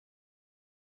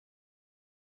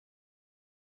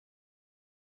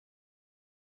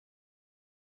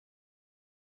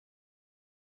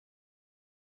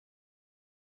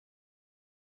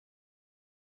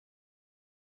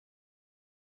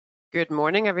Good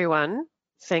morning, everyone.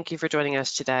 Thank you for joining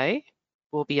us today.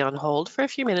 We'll be on hold for a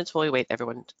few minutes while we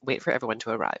wait for everyone to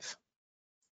arrive.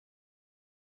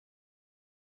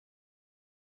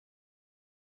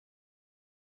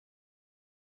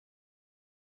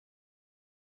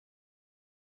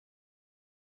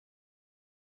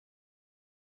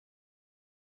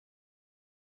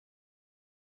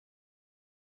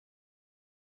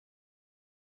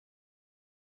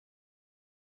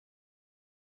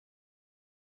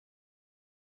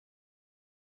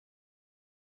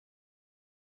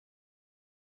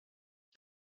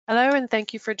 Hello, and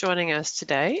thank you for joining us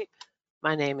today.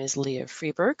 My name is Leah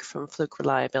Freeberg from Fluke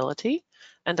Reliability,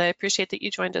 and I appreciate that you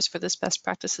joined us for this best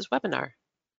practices webinar.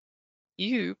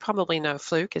 You probably know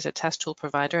Fluke is a test tool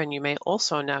provider, and you may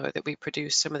also know that we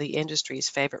produce some of the industry's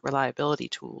favorite reliability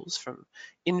tools, from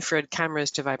infrared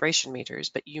cameras to vibration meters,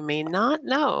 but you may not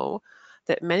know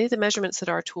that many of the measurements that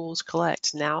our tools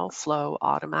collect now flow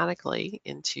automatically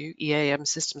into EAM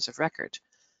systems of record.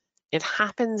 It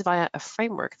happens via a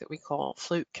framework that we call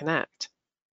Fluke Connect.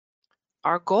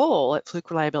 Our goal at Fluke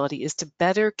Reliability is to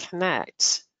better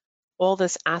connect all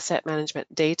this asset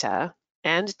management data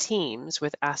and teams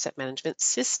with asset management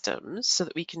systems so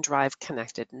that we can drive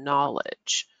connected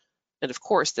knowledge. And of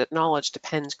course, that knowledge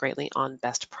depends greatly on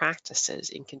best practices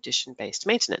in condition-based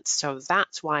maintenance. So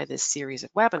that's why this series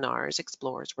of webinars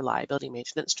explores reliability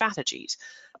maintenance strategies.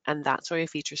 And that's why we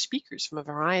feature speakers from a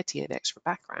variety of expert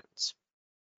backgrounds.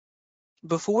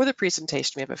 Before the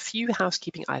presentation, we have a few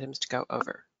housekeeping items to go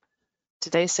over.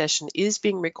 Today's session is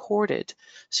being recorded,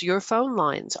 so your phone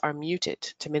lines are muted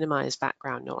to minimize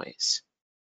background noise.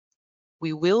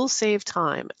 We will save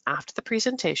time after the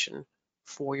presentation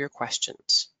for your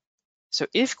questions. So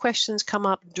if questions come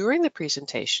up during the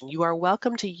presentation, you are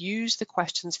welcome to use the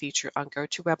questions feature on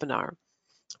GoToWebinar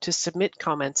to submit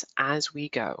comments as we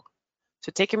go.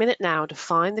 So take a minute now to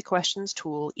find the questions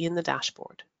tool in the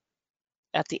dashboard.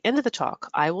 At the end of the talk,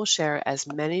 I will share as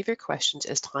many of your questions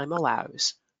as time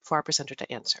allows for our presenter to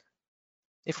answer.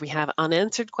 If we have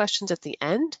unanswered questions at the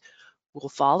end, we'll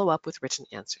follow up with written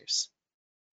answers.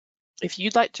 If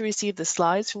you'd like to receive the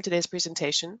slides from today's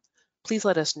presentation, please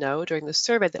let us know during the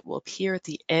survey that will appear at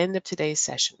the end of today's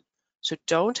session. So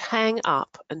don't hang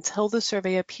up until the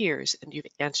survey appears and you've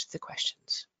answered the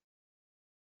questions.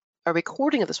 A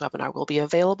recording of this webinar will be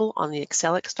available on the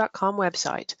Excelix.com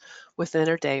website within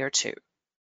a day or two.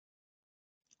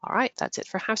 All right, that's it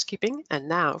for housekeeping, and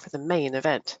now for the main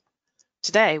event.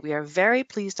 Today, we are very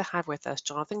pleased to have with us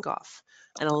Jonathan Goff,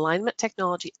 an alignment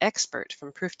technology expert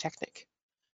from Prüftechnik.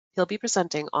 He'll be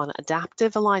presenting on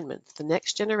adaptive alignment, the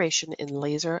next generation in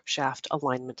laser shaft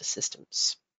alignment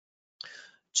systems.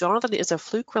 Jonathan is a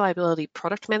Fluke Reliability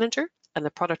product manager and the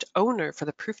product owner for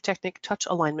the Prüftechnik Touch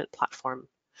Alignment platform.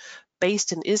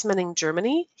 Based in Ismaning,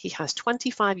 Germany, he has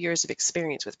 25 years of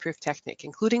experience with Prüftechnik,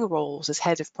 including roles as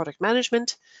head of product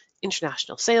management,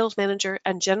 international sales manager,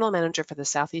 and general manager for the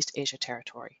Southeast Asia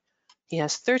territory. He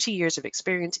has 30 years of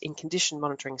experience in condition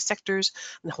monitoring sectors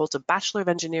and holds a Bachelor of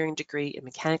Engineering degree in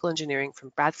Mechanical Engineering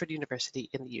from Bradford University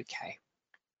in the UK.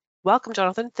 Welcome,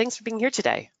 Jonathan. Thanks for being here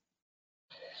today.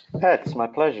 It's my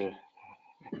pleasure.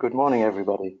 Good morning,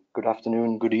 everybody. Good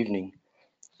afternoon, good evening.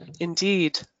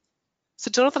 Indeed. So,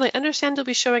 Jonathan, I understand you'll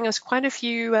be showing us quite a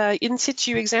few in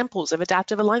situ examples of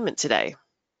adaptive alignment today.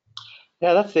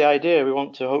 Yeah, that's the idea. We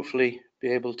want to hopefully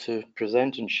be able to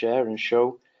present and share and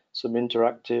show some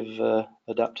interactive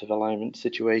adaptive alignment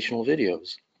situational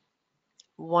videos.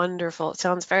 Wonderful. It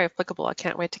sounds very applicable. I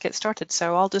can't wait to get started.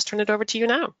 So I'll just turn it over to you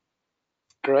now.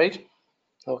 Great.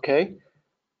 Okay.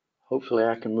 Hopefully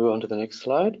I can move on to the next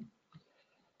slide.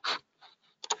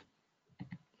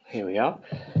 Here we are.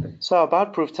 So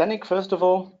about Prüftechnik, first of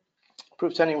all,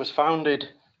 Prüftechnik was founded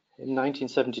in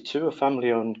 1972, a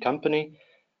family-owned company,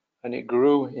 and it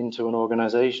grew into an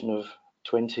organization of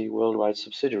 20 worldwide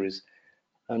subsidiaries.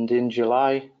 And in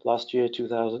July last year,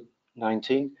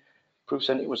 2019,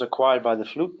 Prüftechnik was acquired by the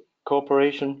Fluke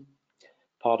Corporation,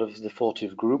 part of the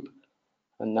Fortive Group,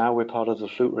 and now we're part of the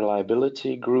Fluke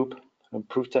Reliability Group. And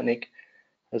Prüftechnik,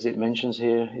 as it mentions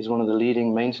here, is one of the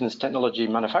leading maintenance technology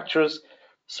manufacturers,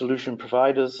 solution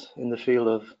providers in the field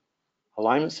of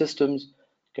alignment systems,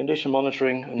 condition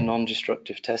monitoring, and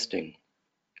non-destructive testing.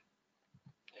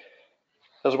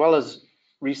 As well as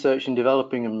research in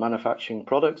developing and manufacturing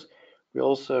products, we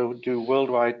also do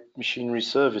worldwide machinery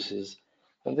services.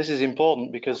 And this is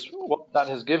important because what that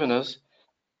has given us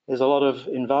is a lot of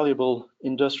invaluable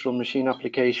industrial machine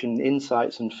application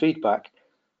insights and feedback.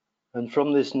 And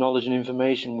from this knowledge and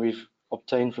information we've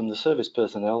obtained from the service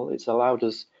personnel, it's allowed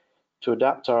us to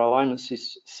adapt our alignment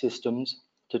systems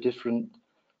to different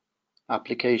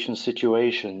application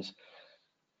situations.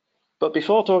 But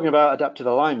before talking about adaptive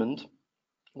alignment,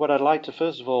 what I'd like to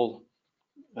first of all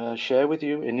share with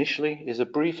you initially is a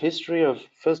brief history of,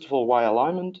 first of all, why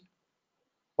alignment,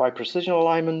 why precision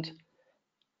alignment,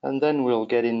 and then we'll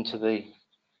get into the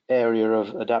area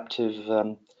of adaptive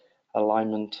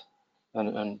alignment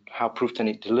and how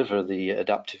Prooftechnic deliver the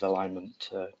adaptive alignment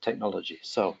technology.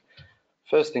 So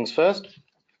first things first,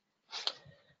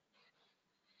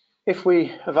 if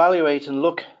we evaluate and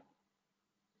look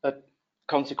at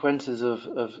consequences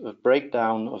of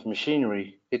breakdown of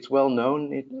machinery, it's well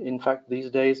known, in fact, these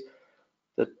days,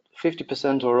 that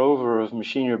 50% or over of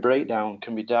machinery breakdown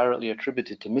can be directly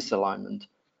attributed to misalignment.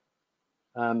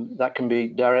 That can be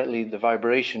directly the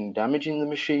vibration damaging the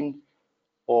machine,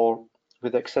 or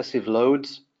with excessive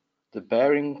loads, the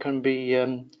bearing can be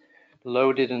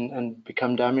loaded and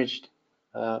become damaged,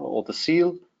 or the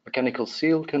seal, mechanical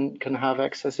seal can have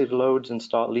excessive loads and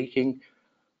start leaking,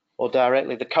 or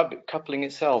directly the coupling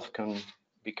itself can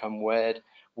become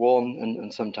worn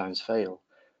and sometimes fail.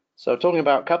 So talking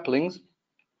about couplings,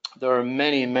 there are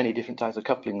many different types of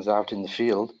couplings out in the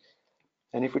field.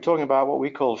 And if we're talking about what we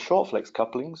call short flex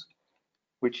couplings,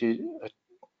 which is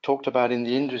talked about in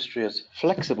the industry as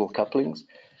flexible couplings,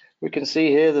 we can see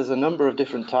here there's a number of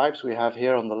different types. We have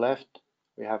here on the left,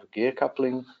 we have a gear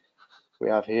coupling, we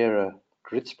have here a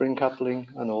grid spring coupling,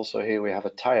 and also here we have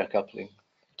a tire coupling.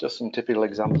 Just some typical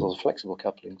examples of flexible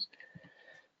couplings.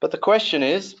 But the question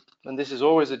is, and this is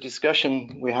always a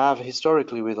discussion we have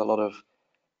historically with a lot of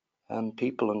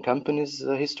people and companies,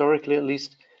 historically at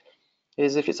least,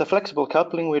 is if it's a flexible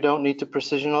coupling, we don't need to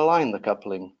precision align the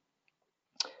coupling.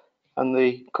 And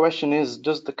the question is,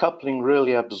 does the coupling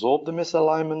really absorb the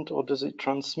misalignment, or does it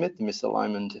transmit the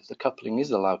misalignment if the coupling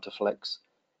is allowed to flex?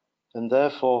 And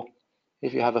therefore,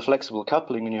 if you have a flexible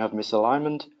coupling and you have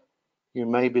misalignment, you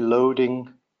may be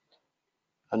loading,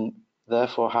 and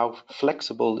therefore how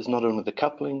flexible is not only the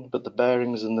coupling, but the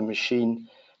bearings and the machine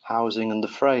housing and the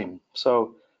frame.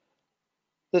 So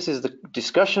this is the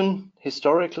discussion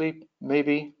historically,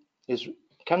 maybe, is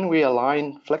can we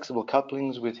align flexible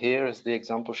couplings with, here as the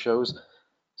example shows,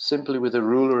 simply with a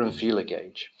ruler and feeler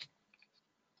gauge?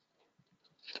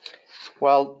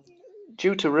 Well,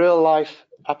 due to real life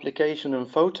application and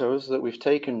photos that we've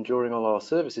taken during all our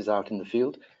services out in the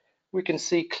field, we can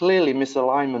see clearly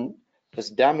misalignment as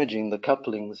damaging the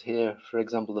couplings here. For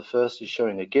example, the first is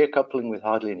showing a gear coupling with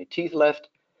hardly any teeth left.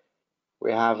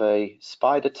 We have a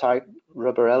spider type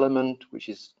rubber element which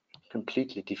is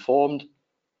completely deformed.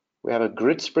 We have a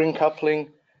grid spring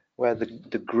coupling where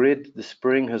the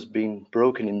spring has been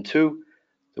broken in two.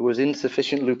 There was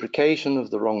insufficient lubrication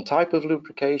of the wrong type of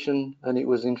lubrication, and it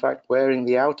was in fact wearing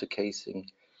the outer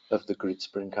casing of the grid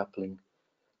spring coupling.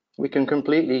 We can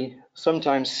completely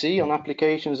sometimes see on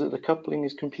applications that the coupling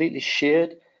is completely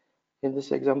sheared, in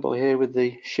this example here with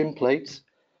the shim plates,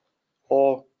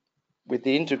 or with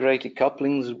the integrated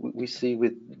couplings we see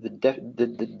with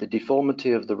the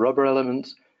deformity of the rubber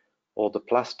elements, or the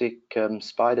plastic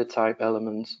spider type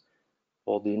elements,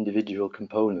 or the individual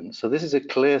components. So this is a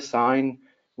clear sign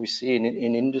we see in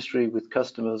industry with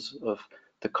customers of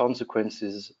the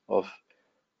consequences of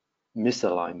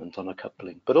misalignment on a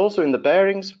coupling. But also in the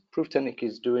bearings, Prooftechnic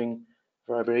is doing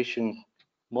vibration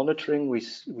monitoring. We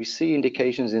see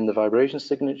indications in the vibration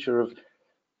signature of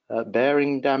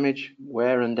bearing damage,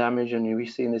 wear and damage, and we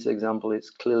see in this example it's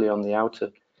clearly on the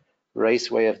outer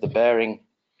raceway of the bearing.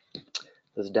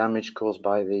 There's damage caused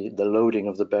by the loading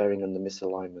of the bearing and the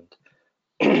misalignment.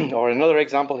 Or another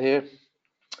example here,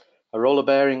 a roller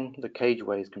bearing, the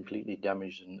cageway is completely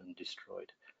damaged and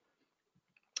destroyed.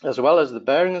 As well as the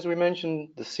bearing, as we mentioned,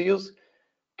 the seals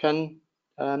can,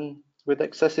 with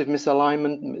excessive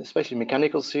misalignment, especially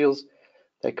mechanical seals,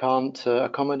 they can't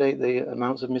accommodate the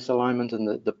amounts of misalignment,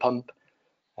 and the pump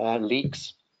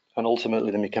leaks, and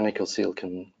ultimately the mechanical seal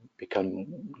can become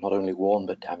not only worn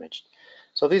but damaged.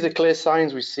 So these are clear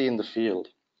signs we see in the field.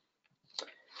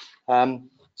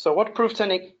 So what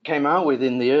Prooftechnic came out with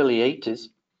in the early 80s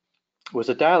was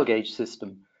a dial gauge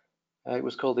system. It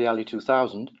was called the Ali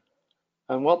 2000.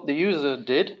 And what the user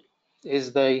did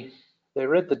is they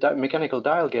read the mechanical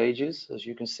dial gauges, as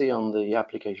you can see on the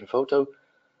application photo.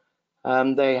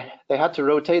 They had to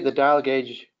rotate the dial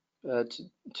gauge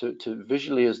to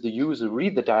visually, as the user,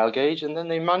 read the dial gauge, and then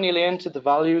they manually entered the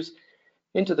values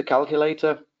into the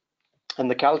calculator,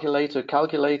 and the calculator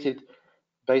calculated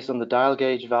based on the dial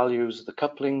gauge values, the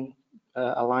coupling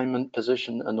alignment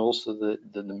position, and also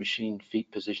the machine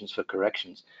feet positions for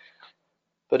corrections.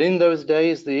 But in those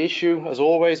days, the issue, as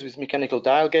always with mechanical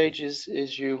dial gauges,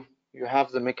 is you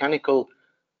have the mechanical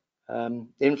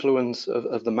influence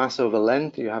of the mass over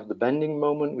length. You have the bending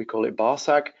moment, we call it bar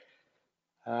sag.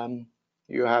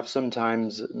 You have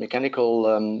sometimes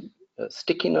mechanical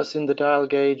stickiness in the dial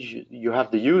gauge. You have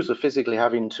the user physically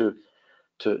having to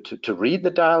read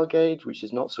the dial gauge, which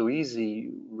is not so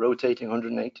easy, rotating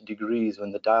 180 degrees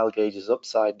when the dial gauge is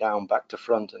upside down, back to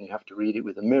front, and you have to read it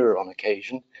with a mirror on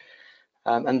occasion.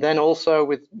 And then also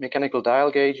with mechanical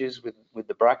dial gauges, with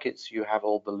the brackets, you have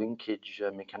all the linkage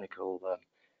mechanical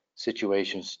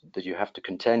situations that you have to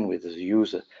contend with as a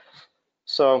user.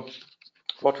 So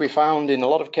what we found in a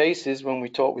lot of cases when we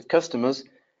talk with customers,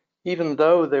 even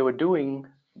though they were doing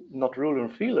not ruler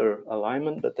and feeler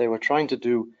alignment, but they were trying to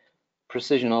do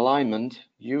precision alignment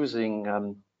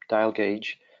using dial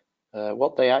gauge,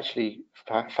 what they actually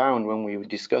found when we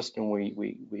discussed and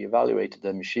we evaluated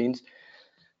their machines,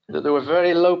 that there were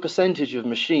very low percentage of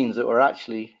machines that were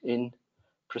actually in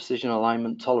precision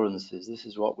alignment tolerances. This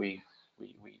is what we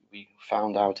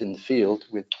found out in the field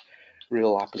with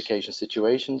real application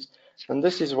situations. And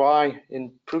this is why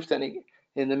in Prooftechnic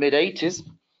in the mid-80s,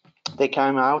 they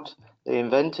came out, they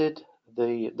invented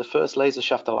the first laser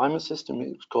shaft alignment system. It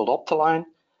was called Optalign.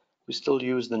 We still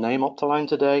use the name Optalign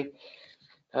today.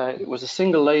 It was a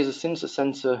single laser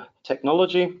sensor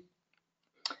technology,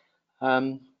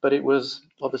 but it was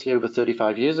obviously over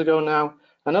 35 years ago now.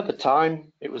 And at the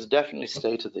time, it was definitely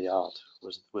state of the art,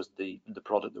 was the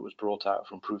product that was brought out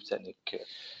from Prooftechnic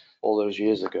all those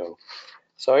years ago.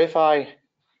 So if I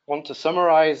want to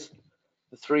summarize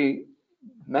the three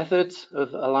methods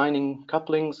of aligning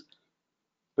couplings,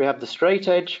 we have the straight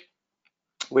edge,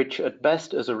 which at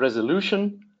best as a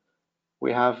resolution,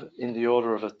 we have in the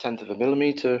order of 1/10 of a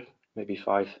millimeter, maybe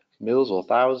 5 mils or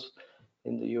thous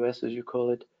in the US as you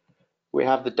call it. We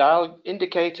have the dial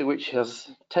indicator, which has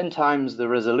 10 times the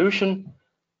resolution.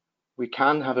 We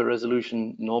can have a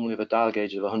resolution normally of a dial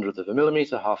gauge of 1/100 of a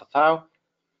millimeter, half a thou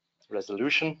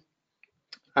resolution.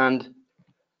 And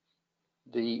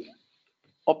the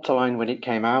Optalign, when it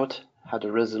came out, had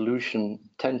a resolution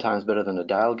 10 times better than a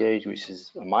dial gauge, which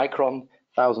is a micron,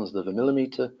 thousandths of a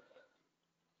millimeter.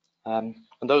 And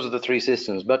those are the three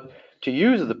systems. But to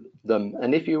use them,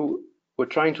 and if you were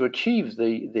trying to achieve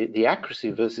the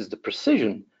accuracy versus the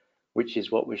precision, which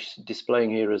is what we're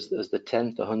displaying here as the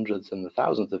 10th, the 100th, and the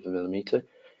 1000th of a millimeter,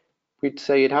 we'd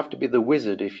say you'd have to be the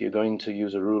wizard if you're going to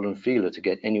use a ruler and feeler to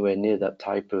get anywhere near that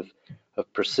type of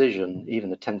precision,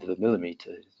 even a 10th of a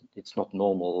millimeter. It's not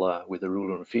normal with a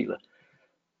ruler and feeler.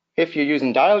 If you're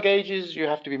using dial gauges, you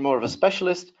have to be more of a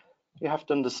specialist. You have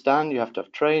to understand, you have to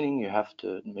have training, you have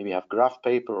to maybe have graph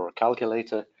paper or a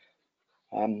calculator.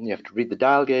 You have to read the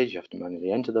dial gauge, you have to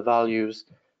manually enter the values.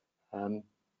 And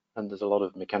there's a lot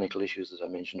of mechanical issues, as I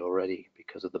mentioned already,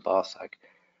 because of the bar sag.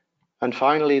 And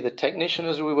finally, the technician,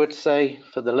 as we would say,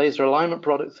 for the laser alignment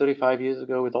product 35 years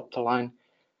ago with Optalign,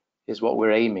 is what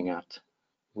we're aiming at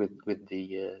with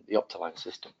the Optalign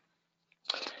system.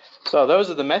 So those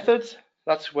are the methods.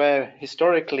 That's where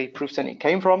historically Prooftechnic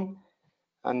came from.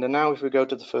 And now if we go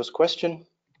to the first question.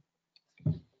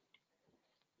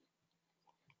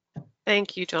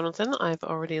 Thank you, Jonathan. I've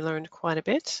already learned quite a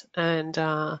bit, and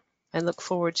I look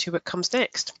forward to what comes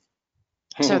next.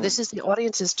 So this is the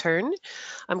audience's turn.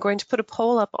 I'm going to put a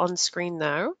poll up on screen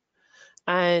now,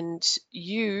 and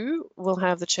you will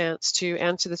have the chance to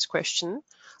answer this question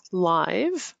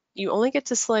live. You only get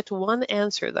to select one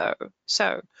answer though.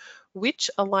 So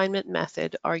which alignment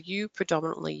method are you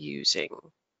predominantly using?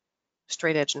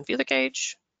 Straight edge and feeler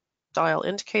gauge, dial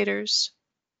indicators,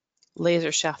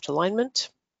 laser shaft alignment,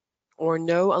 or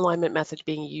no alignment method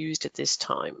being used at this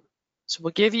time? So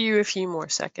we'll give you a few more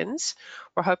seconds.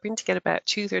 We're hoping to get about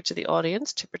 2/3 of the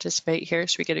audience to participate here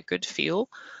so we get a good feel.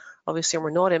 Obviously, we're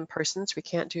not in person, so we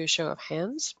can't do a show of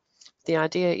hands. The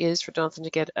idea is for Jonathan to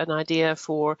get an idea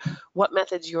for what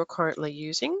methods you're currently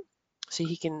using so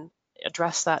he can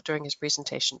address that during his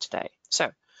presentation today.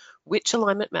 So which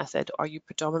alignment method are you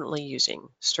predominantly using?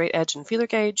 Straight edge and feeler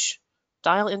gauge,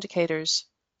 dial indicators,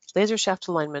 laser shaft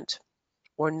alignment,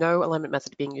 or no alignment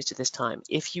method being used at this time?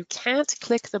 If you can't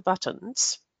click the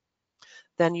buttons,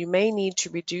 then you may need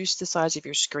to reduce the size of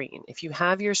your screen. If you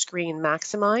have your screen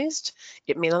maximized,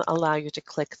 it may not allow you to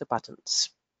click the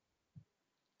buttons.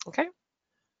 Okay,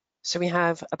 so we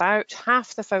have about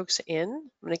half the folks in.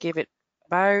 I'm going to give it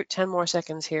about 10 more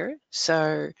seconds here.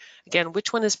 So again,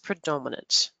 which one is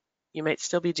predominant? You might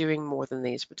still be doing more than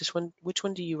these, but which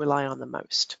one do you rely on the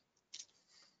most?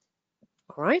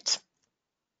 All right.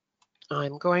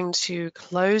 I'm going to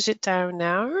close it down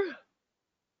now,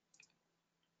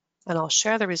 and I'll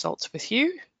share the results with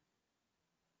you.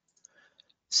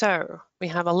 So we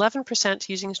have 11%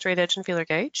 using straight edge and feeler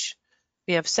gauge.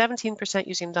 We have 17%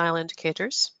 using dial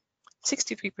indicators,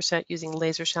 63% using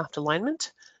laser shaft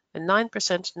alignment, and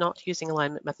 9% not using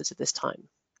alignment methods at this time.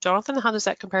 Jonathan, how does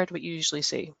that compare to what you usually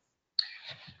see?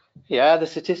 Yeah,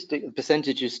 the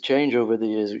percentages change over the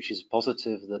years, which is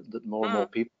positive, that more and more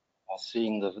people are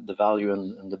seeing the value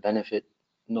and the benefit,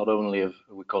 not only of,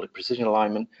 we call it precision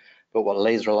alignment, but what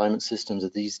laser alignment systems are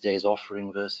these days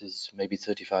offering versus maybe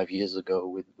 35 years ago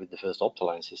with the first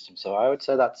Optoline system. So I would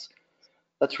say that's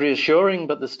reassuring,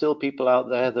 but there's still people out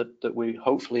there that we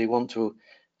hopefully want to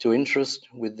interest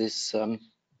with this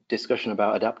discussion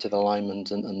about adaptive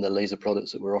alignment and the laser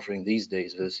products that we're offering these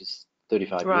days versus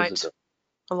 35 years ago.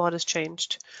 A lot has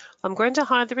changed. I'm going to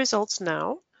hide the results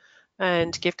now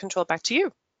and give control back to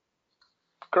you.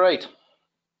 Great.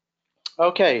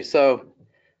 Okay, so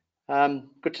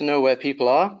good to know where people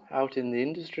are out in the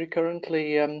industry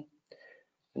currently, and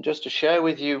just to share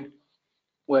with you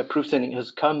where Proof Technique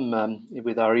has come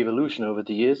with our evolution over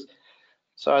the years.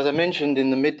 So as I mentioned, in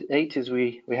the mid-80s,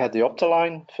 we had the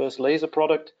Optoline, first laser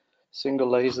product, single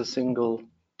laser, single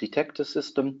detector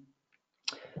system.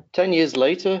 10 years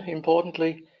later,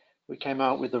 importantly, we came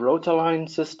out with the Rotaline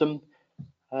system,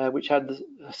 which had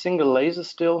a single laser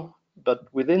still,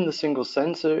 but within the single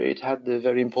sensor, it had the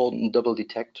very important double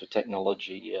detector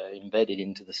technology embedded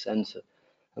into the sensor.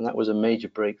 And that was a major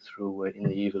breakthrough in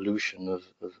the evolution of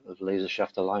laser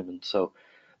shaft alignment. So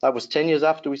that was 10 years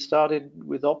after we started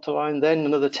with Optoline. Then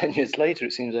another 10 years later,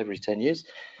 it seems every 10 years,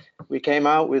 we came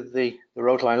out with the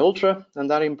Rotaline Ultra, and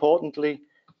that importantly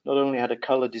not only had a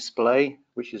color display,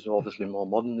 which is obviously more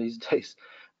modern these days,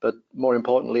 but more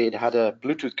importantly, it had a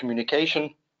Bluetooth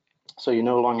communication. So you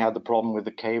no longer had the problem with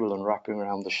the cable and wrapping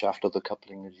around the shaft of the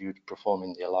coupling as you'd perform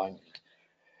in the alignment.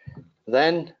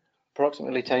 Then,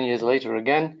 approximately 10 years later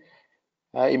again,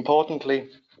 importantly,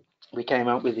 we came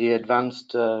out with the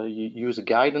advanced user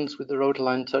guidance with the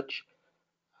Rotaline Touch.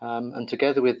 And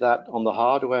together with that, on the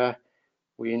hardware,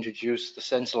 we introduced the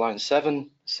Sensorline 7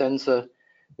 sensor,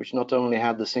 which not only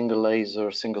had the single laser,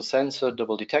 single sensor,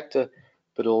 double detector,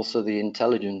 but also the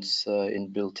intelligence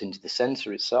built into the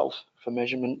sensor itself for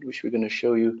measurement, which we're going to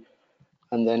show you.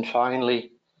 And then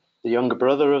finally, the younger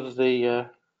brother of the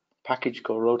package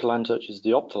called Rotaline Touch is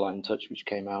the Optoline Touch, which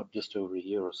came out just over a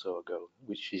year or so ago,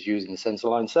 which is using the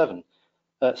Sensorline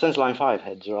 5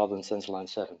 heads rather than Sensorline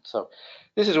 7. So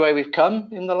this is where we've come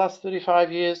in the last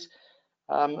 35 years.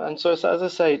 And so, as I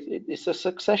say, it's a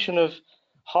succession of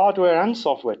hardware and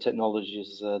software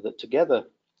technologies that together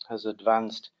has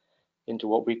advanced into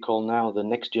what we call now the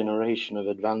next generation of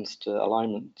advanced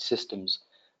alignment systems.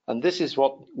 And this is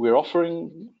what we're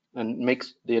offering and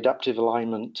makes the adaptive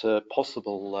alignment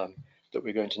possible that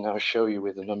we're going to now show you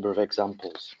with a number of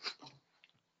examples.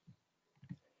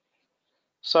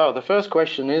 So the first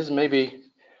question is maybe,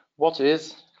 what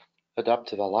is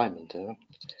adaptive alignment?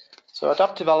 So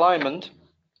adaptive alignment,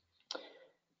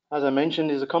 as I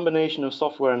mentioned, is a combination of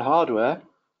software and hardware.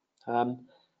 And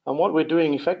what we're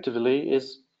doing effectively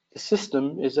is the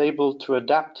system is able to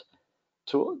adapt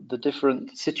to the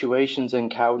different situations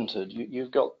encountered.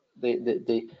 You've got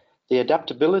the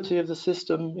adaptability of the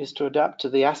system is to adapt to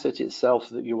the asset itself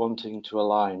that you're wanting to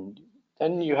align.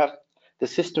 Then you have the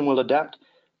system will adapt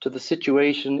to the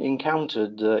situation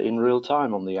encountered in real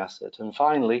time on the asset. And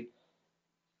finally,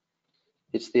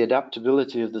 it's the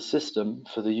adaptability of the system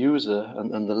for the user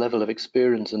and the level of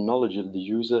experience and knowledge of the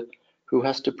user who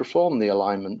has to perform the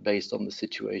alignment based on the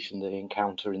situation they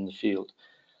encounter in the field.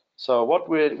 So what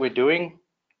we're doing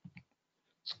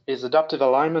is adaptive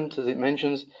alignment, as it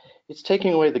mentions. It's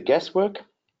taking away the guesswork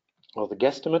or the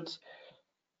guesstimates,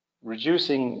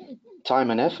 reducing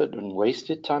time and effort and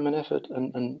wasted time and effort,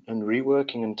 and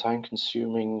reworking and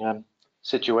time-consuming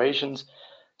situations.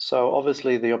 So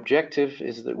obviously the objective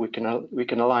is that we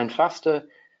can align faster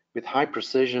with high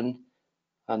precision,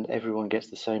 and everyone gets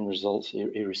the same results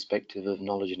irrespective of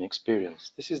knowledge and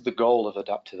experience. This is the goal of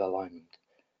adaptive alignment.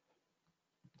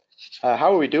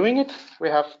 How are we doing it? We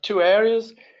have two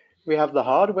areas. We have the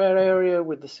hardware area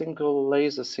with the single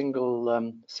laser,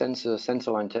 single sensor,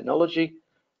 Sensorline technology,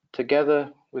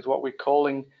 together with what we're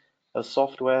calling a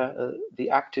software, the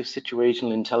active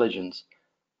situational intelligence.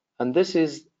 And this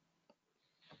is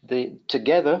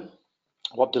together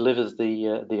what delivers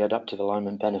the adaptive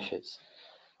alignment benefits.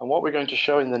 And what we're going to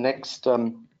show in the next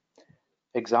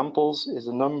examples is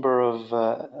a number of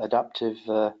adaptive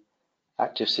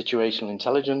active situational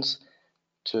intelligence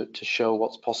to show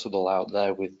what's possible out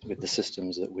there with the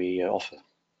systems that we offer.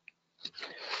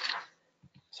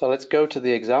 So let's go to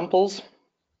the examples.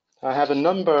 I have a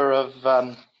number of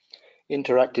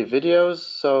interactive videos.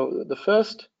 So the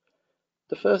first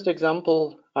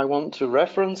example I want to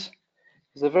reference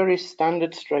is a very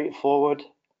standard, straightforward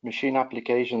machine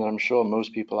application that I'm sure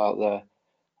most people out there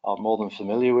are more than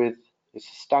familiar with. It's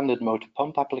a standard motor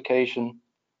pump application,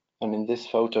 And in this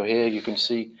photo here, you can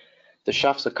see the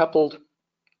shafts are coupled.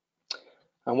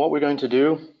 And what we're going to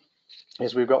do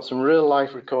is we've got some real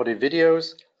life recorded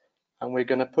videos, and we're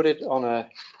going to put it on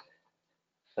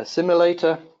a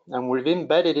simulator, and we've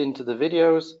embedded into the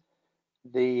videos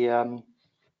the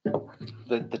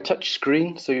touch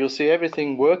screen, so you'll see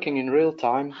everything working in real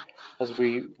time as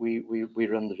we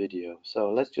run the video.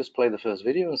 So let's just play the first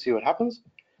video and see what happens.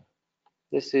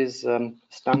 This is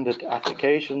standard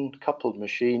application, coupled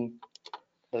machine.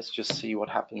 Let's just see what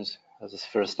happens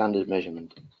for a standard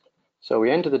measurement. So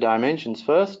we enter the dimensions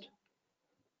first,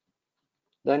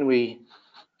 then we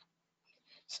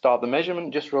start the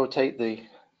measurement, just rotate the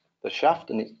shaft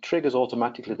and it triggers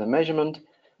automatically the measurement.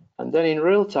 And then in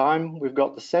real time, we've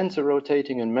got the sensor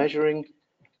rotating and measuring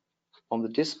on the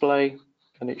display,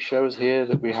 and it shows here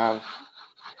that we have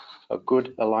a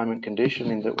good alignment condition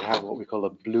in that we have what we call a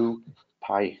blue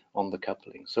pi on the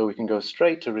coupling. So we can go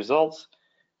straight to results.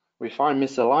 We find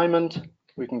misalignment,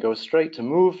 we can go straight to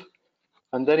move,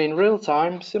 and then in real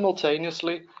time,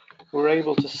 simultaneously, we're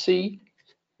able to see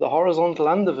the horizontal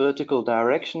and the vertical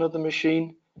direction of the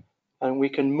machine, and we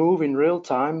can move in real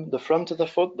time the front of the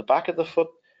foot, the back of the foot.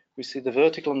 We see the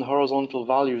vertical and the horizontal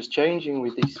values changing.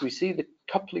 We see the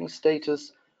coupling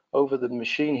status over the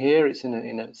machine here. It's in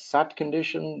a SAT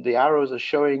condition. The arrows are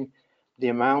showing the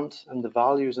amount and the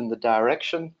values and the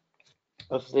direction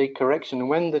of the correction.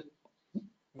 When the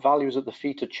values at the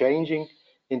feet are changing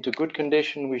into good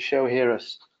condition, we show here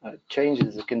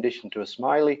changes the condition to a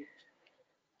smiley.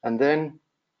 And then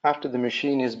after the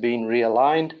machine has been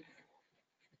realigned,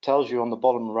 it tells you on the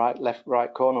bottom left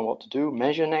right corner what to do.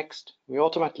 Measure next. We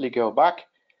automatically go back,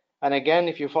 and again,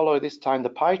 if you follow this time the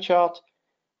pie chart,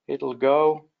 it'll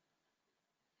go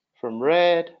from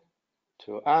red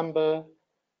to amber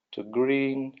to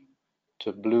green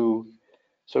to blue.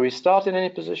 So we start in any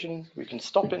position, we can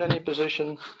stop in any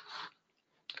position,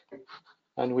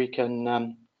 and we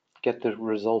can get the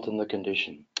result and the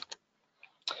condition.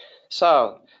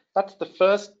 So that's the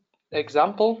first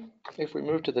example. If we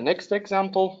move to the next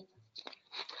example,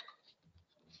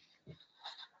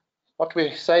 what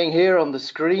we're saying here on the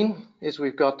screen is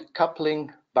we've got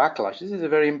coupling backlash. This is a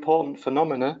very important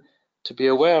phenomena to be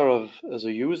aware of as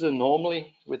a user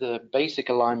normally with a basic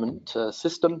alignment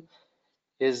system.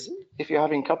 Is if you're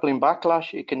having coupling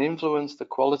backlash, it can influence the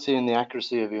quality and the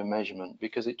accuracy of your measurement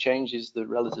because it changes the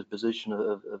relative position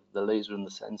of the laser and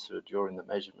the sensor during the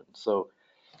measurement. So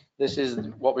this is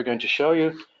what we're going to show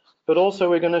you, but also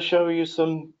we're going to show you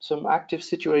some active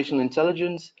situational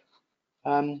intelligence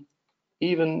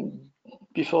even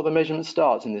before the measurement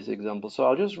starts in this example. So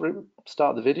I'll just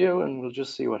start the video and we'll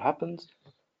just see what happens.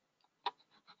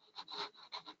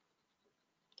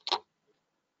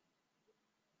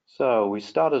 So we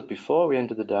started before, we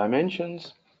entered the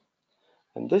dimensions,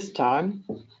 and this time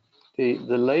the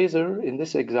laser in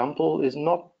this example is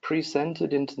not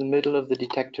pre-centered into the middle of the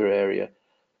detector area.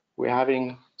 We're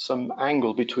having some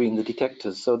angle between the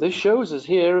detectors. So this shows us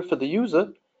here for the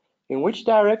user in which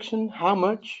direction, how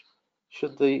much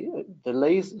should the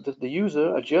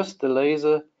user adjust the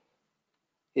laser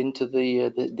into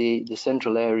the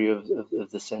central area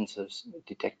of the sensor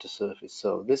detector surface.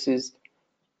 So this is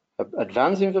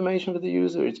advanced information for the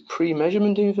user, it's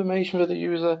pre-measurement information for the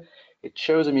user, it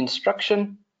shows them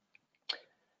instruction,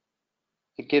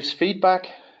 it gives feedback,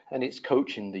 and it's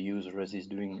coaching the user as he's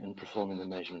doing and performing the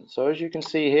measurement. So as you can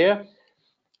see here,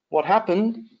 what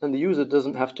happened, and the user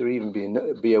doesn't have to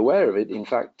even be aware of it, in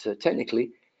fact,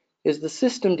 technically, is the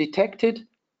system detected,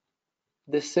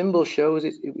 this symbol shows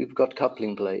we've got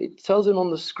coupling play. It tells him on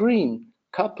the screen,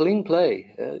 coupling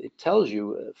play. It tells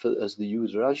you as the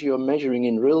user, as you're measuring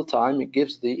in real time, it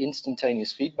gives the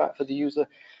instantaneous feedback for the user,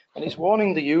 and it's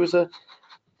warning the user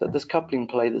that there's coupling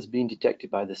play that's being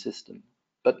detected by the system.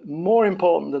 But more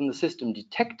important than the system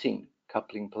detecting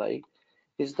coupling play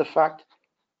is the fact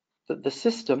that the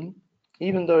system,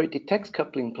 even though it detects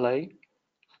coupling play,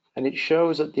 and it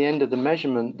shows at the end of the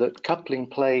measurement that coupling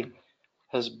play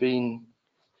has been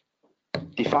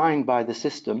defined by the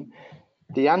system,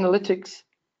 the analytics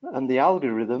and the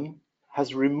algorithm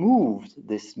has removed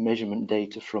this measurement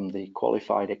data from the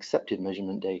qualified accepted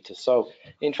measurement data. So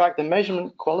in fact, the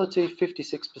measurement quality,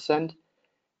 56%,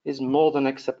 is more than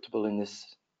acceptable in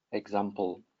this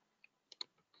example.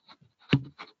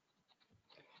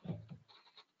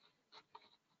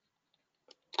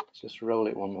 Let's just roll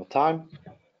it one more time.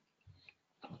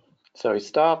 So he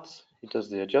starts, he does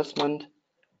the adjustment.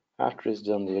 After he's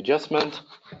done the adjustment,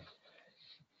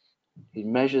 he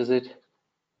measures it.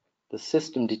 The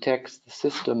system detects, the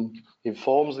system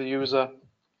informs the user,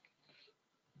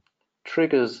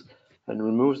 triggers and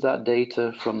removes that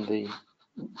data from the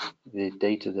the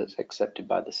data that's accepted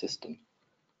by the system.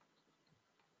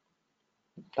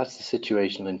 That's the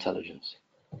situational intelligence.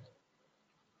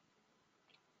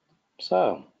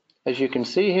 So, as you can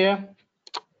see here,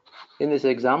 in this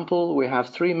example, we have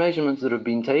 3 measurements that have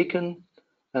been taken.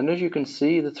 And as you can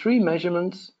see, the 3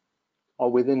 measurements are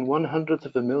within 1/100th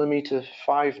of a millimeter,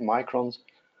 5 microns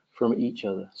from each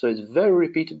other. So it's very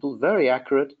repeatable, very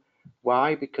accurate.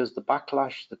 Why? Because the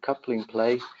backlash, the coupling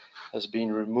play, has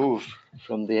been removed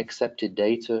from the accepted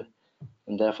data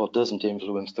and therefore doesn't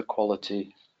influence the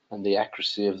quality and the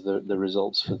accuracy of the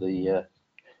results for the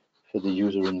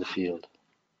user in the field.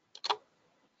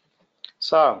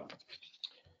 So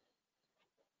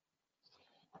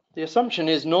the assumption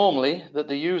is normally that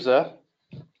the user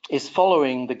is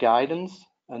following the guidance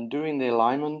and doing the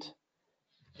alignment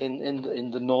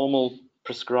in the normal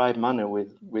prescribed manner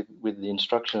with the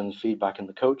instruction and feedback and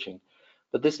the coaching.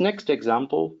 But this next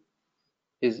example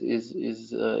is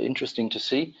interesting to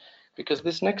see, because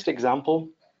this next example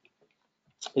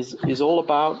is all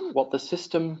about what the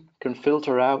system can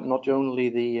filter out, not only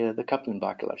the coupling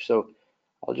backlash. So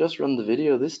I'll just run the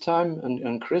video this time,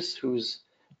 and Chris, who's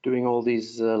doing all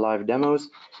these live demos,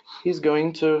 he's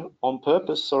going to, on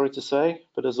purpose, sorry to say,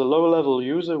 but as a low-level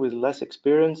user with less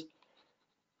experience,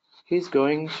 he's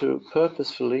going to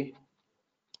purposefully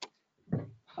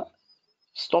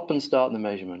stop and start the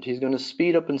measurement. He's going to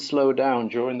speed up and slow down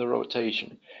during the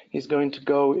rotation. He's going to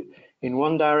go in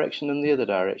one direction and the other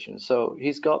direction. So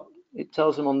he's got, it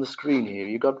tells him on the screen here,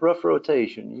 you've got rough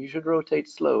rotation, you should rotate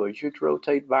slower, you should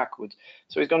rotate backwards.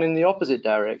 So he's gone in the opposite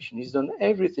direction. He's done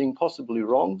everything possibly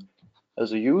wrong.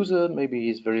 As a user, maybe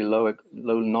he's very low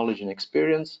knowledge and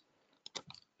experience.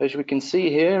 As we can see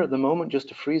here at the moment, just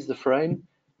to freeze the frame,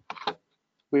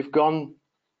 we've gone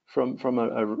from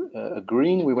a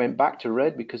green, we went back to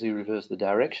red because he reversed the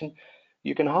direction.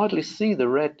 You can hardly see the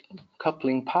red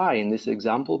coupling pi in this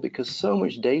example because so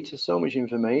much data, so much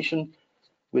information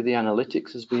with the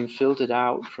analytics has been filtered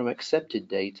out from accepted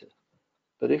data.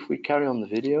 But if we carry on the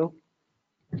video,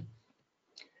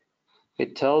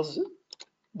 it tells,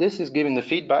 this is giving the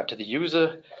feedback to the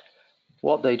user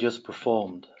what they just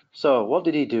performed. So what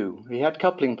did he do? He had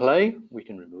coupling play, we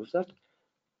can remove that.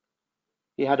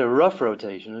 He had a rough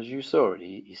rotation, as you saw it.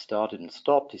 He started and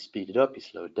stopped, he speeded up, he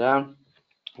slowed down.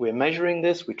 We're measuring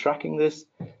this, we're tracking this.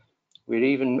 We're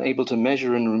even able to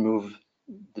measure and remove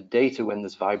the data when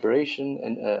there's vibration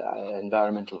and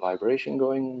environmental vibration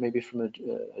going, maybe from an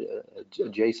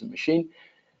adjacent machine.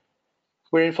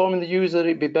 We're informing the user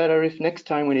it'd be better if next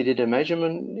time when he did a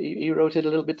measurement, he rotated a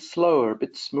little bit slower, a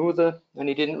bit smoother, and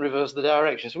he didn't reverse the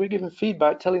direction. So we're giving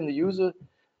feedback, telling the user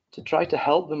to try to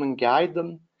help them and guide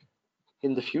them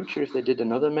in the future if they did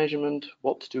another measurement,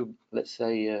 what to do, let's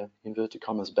say, inverted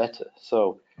commas, better.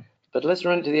 So, but let's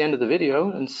run it to the end of the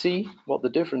video and see what the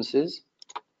difference is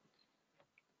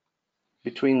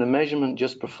between the measurement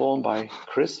just performed by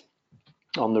Chris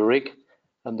on the rig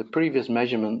and the previous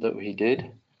measurement that he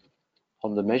did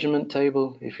on the measurement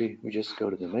table. If we just go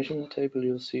to the measurement table,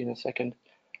 you'll see in a second.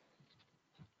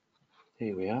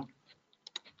 Here we are.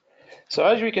 So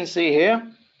as we can see here,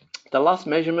 the last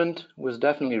measurement was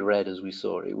definitely red, as we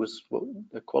saw. It was, well,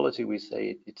 the quality we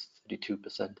say it's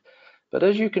 32%. But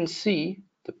as you can see,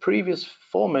 the previous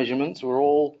 4 measurements were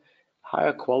all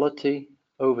higher quality,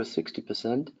 over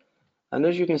 60%. And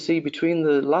as you can see, between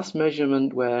the last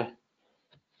measurement where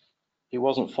it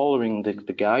wasn't following the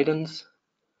guidance,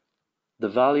 the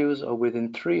values are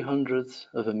within 300ths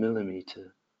of a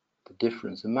millimeter. The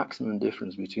difference, the maximum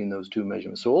difference between those 2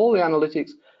 measurements. So all the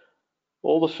analytics,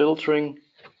 all the filtering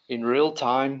in real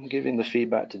time, giving the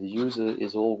feedback to the user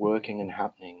is all working and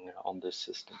happening on this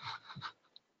system.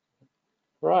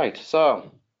 Right,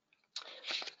 so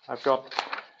I've got,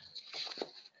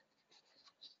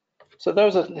 so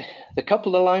those are the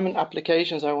coupled alignment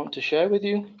applications I want to share with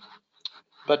you.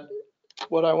 But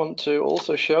what I want to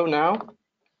also show now,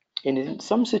 in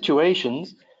some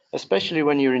situations, especially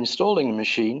when you're installing a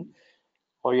machine,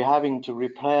 or you're having to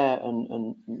repair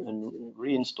and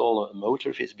reinstall a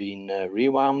motor if it's been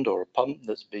rewound, or a pump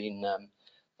that's been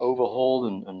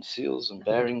overhauled and seals and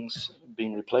bearings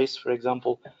being replaced, for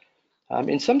example.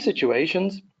 In some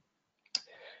situations,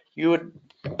 you would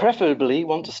preferably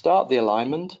want to start the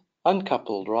alignment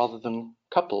uncoupled rather than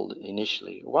coupled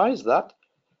initially. Why is that?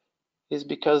 Is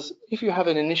because if you have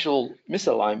an initial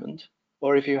misalignment,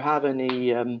 or if you have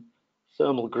any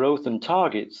thermal growth and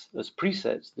targets as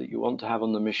presets that you want to have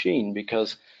on the machine,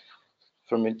 because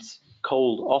from its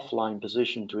cold offline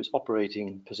position to its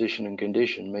operating position and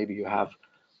condition, maybe you have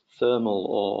thermal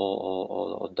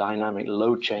or dynamic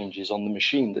load changes on the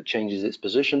machine that changes its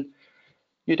position.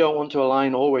 You don't want to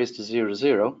align always to 0,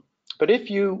 0, But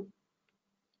if you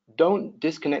don't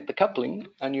disconnect the coupling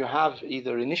and you have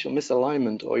either initial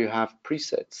misalignment or you have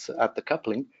presets at the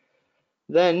coupling,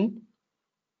 then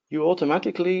you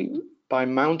automatically, by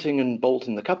mounting and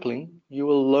bolting the coupling, you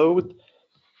will load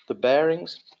the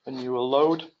bearings and you will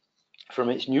load from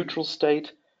its neutral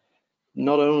state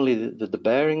not only the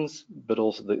bearings, but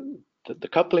also the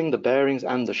coupling, the bearings,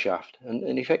 and the shaft.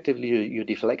 And effectively, you're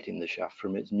deflecting the shaft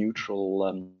from its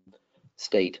neutral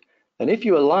state. And if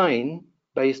you align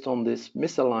based on this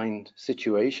misaligned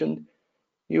situation,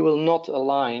 you will not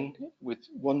align with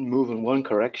one move and one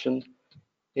correction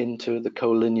into the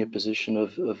collinear position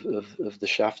of the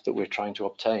shaft that we're trying to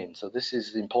obtain. So this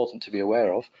is important to be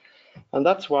aware of. And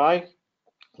that's why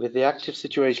with the active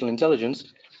situational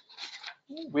intelligence,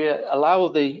 we allow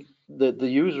the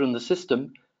user and the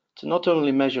system to not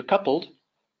only measure coupled,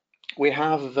 we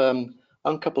have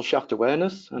uncoupled shaft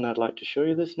awareness, and I'd like to show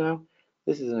you this now.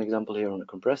 This is an example here on a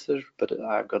compressor, but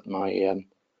I've got my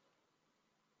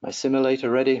my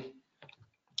simulator ready.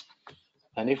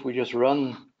 And if we just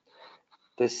run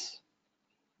this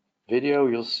video,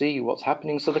 you'll see what's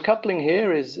happening. So the coupling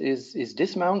here is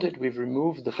dismounted. We've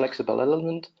removed the flexible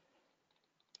element.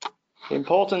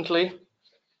 Importantly,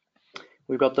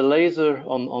 we've got the laser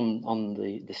on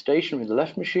the station with the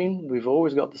left machine. We've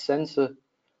always got the sensor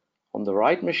on the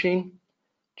right machine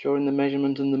during the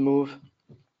measurement and the move.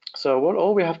 So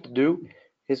all we have to do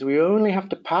is we only have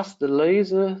to pass the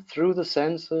laser through the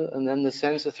sensor and then the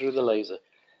sensor through the laser.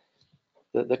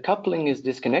 The coupling is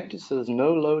disconnected, so there's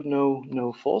no load,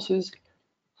 no forces.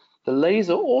 The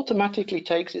laser automatically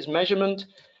takes its measurement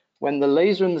when the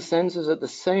laser and the sensor is at the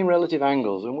same relative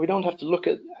angles, and we don't have to look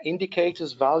at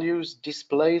indicators, values,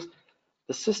 displays.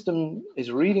 The system is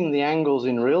reading the angles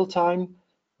in real time.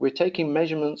 We're taking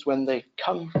measurements when they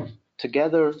come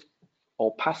together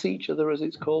or pass each other, as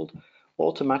it's called,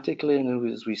 automatically,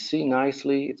 and as we see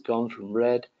nicely, it's gone from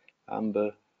red,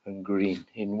 amber, and green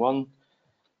in one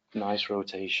nice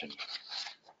rotation.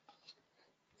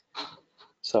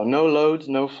 So no loads,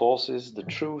 no forces, the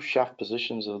true shaft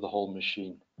positions of the whole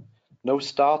machine. No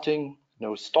starting,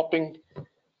 no stopping,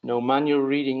 no manual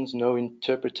readings, no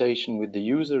interpretation with the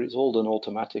user. It's all done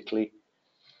automatically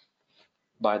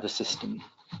by the system.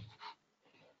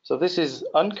 So this is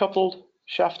uncoupled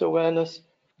shaft awareness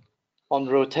on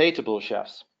rotatable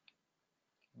shafts.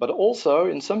 But also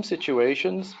in some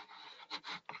situations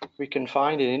we can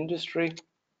find in industry,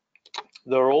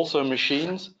 there are also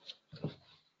machines,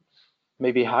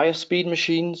 maybe higher speed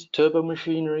machines, turbo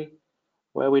machinery,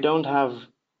 where we don't have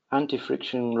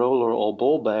anti-friction roller or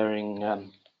ball bearing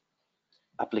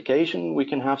application. We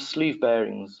can have sleeve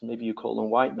bearings, maybe you call them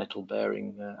white metal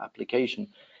bearing application,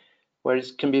 where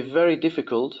it can be very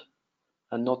difficult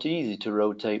and not easy to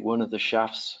rotate one of the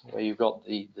shafts where you've got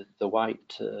the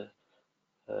white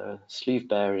sleeve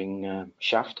bearing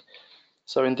shaft.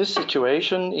 So in this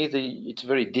situation, either it's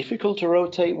very difficult to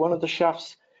rotate one of the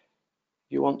shafts,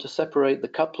 you want to separate the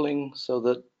coupling so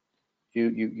that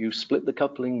you split the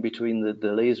coupling between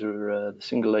the laser, the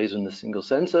single laser and the single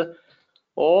sensor.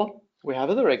 Or we have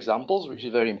other examples, which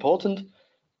is very important.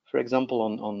 For example,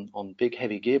 on big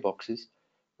heavy gearboxes,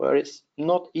 where it's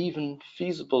not even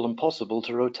feasible and possible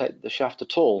to rotate the shaft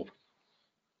at all.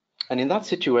 And in that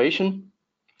situation,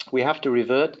 we have to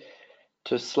revert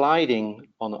to sliding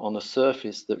on a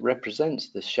surface that represents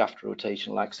this shaft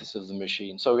rotational axis of the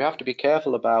machine. So we have to be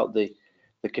careful about the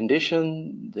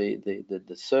condition,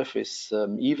 the surface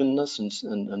evenness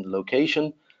and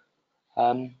location.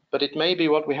 But it may be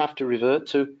what we have to revert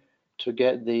to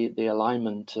get the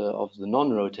alignment of the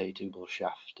non-rotatable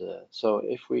shaft. So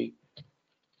if we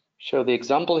show the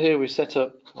example here, we set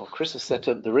up, or Chris has set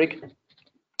up the rig.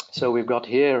 So we've got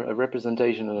here a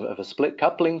representation of a split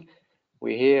coupling.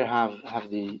 We here have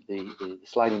the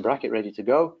sliding bracket ready to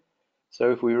go.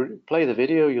 So if we play the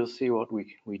video, you'll see what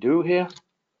we do here.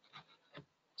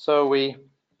 So we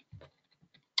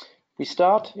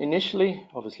start initially,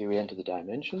 obviously we enter the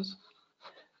dimensions,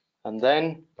 and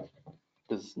then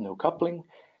there's no coupling.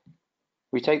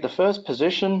 We take the first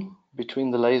position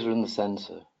between the laser and the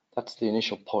sensor. That's the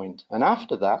initial point. And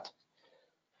after that,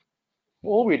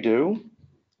 all we do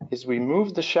is we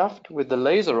move the shaft with the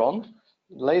laser on.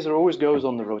 Laser always goes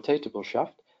on the rotatable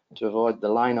shaft to avoid the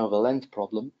line over length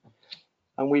problem.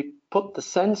 And we put the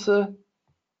sensor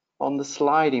on the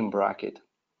sliding bracket,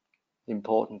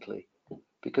 importantly,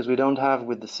 because we don't have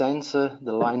with the sensor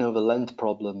the line over length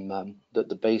problem that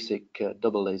the basic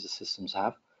double laser systems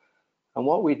have. And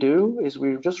what we do is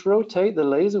we just rotate the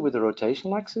laser with the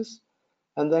rotational axis,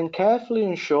 and then carefully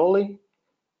and surely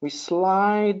we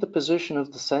slide the position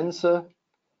of the sensor,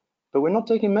 but we're not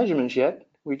taking measurements yet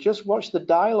we just watch the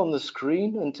dial on the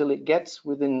screen until it gets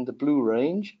within the blue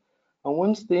range. And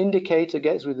once the indicator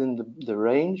gets within the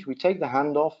range, we take the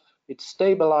hand off, it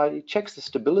stabilizes, it checks the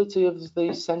stability of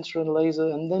the sensor and laser,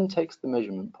 and then takes the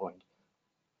measurement point.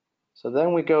 So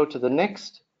then we go to the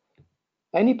next.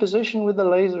 Any position with the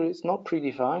laser, it's not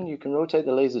predefined. You can rotate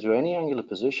the laser to any angular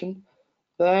position.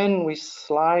 Then we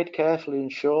slide carefully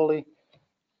and surely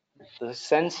the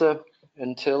sensor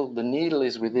until the needle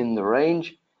is within the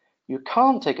range. You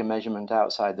can't take a measurement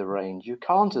outside the range. You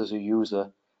can't, as a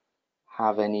user,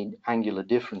 have any angular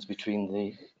difference between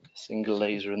the single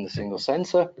laser and the single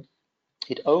sensor.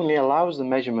 It only allows the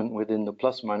measurement within the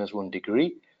 ±1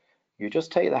 degree. You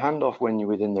just take the hand off when you're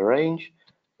within the range.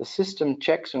 The system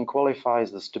checks and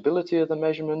qualifies the stability of the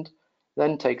measurement,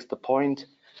 then takes the point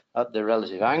at the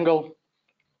relative angle.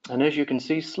 And as you can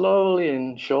see, slowly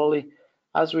and surely,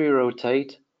 as we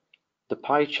rotate, the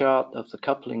pie chart of the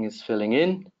coupling is filling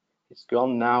in. It's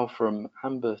gone now from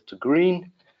amber to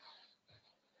green.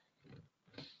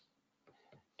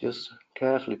 Just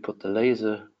carefully put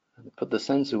the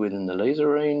sensor within the laser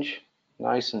range.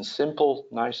 Nice and simple,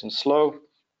 nice and slow.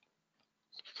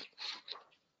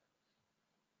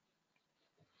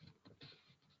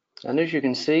 And as you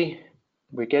can see,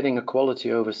 we're getting a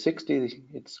quality over 60.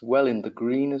 It's well in the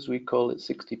green, as we call it.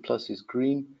 60 plus is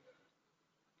green.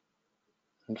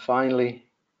 And finally,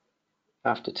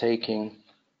 after taking,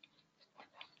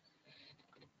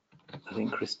 I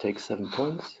think Chris takes 7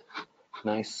 points.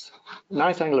 Nice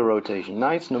angular rotation,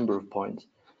 nice number of points,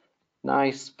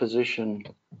 nice position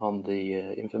on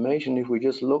the information. If we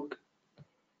just look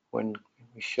when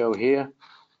we show here,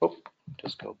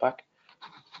 just go back.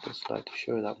 Just like to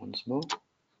show that once more.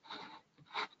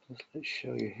 Let's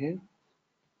show you here.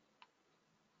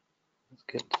 Let's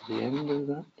get to the end of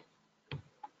that.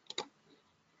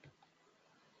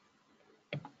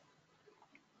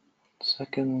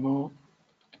 Second more.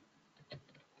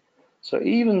 So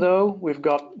even though we've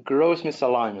got gross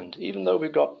misalignment, even though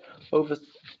we've got over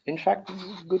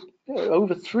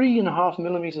 3.5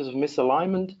 millimeters of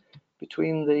misalignment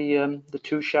between the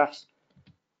two shafts,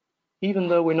 even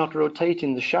though we're not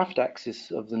rotating the shaft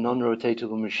axis of the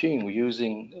non-rotatable machine, we're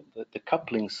using the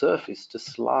coupling surface to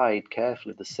slide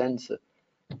carefully the sensor.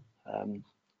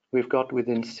 We've got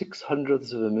within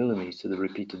 0.06 of a millimeter the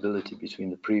repeatability between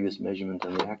the previous measurement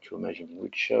and the actual measurement,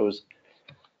 which shows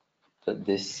that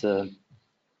this the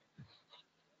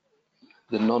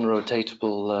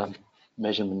non-rotatable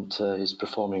measurement is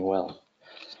performing well.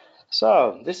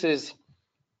 So this is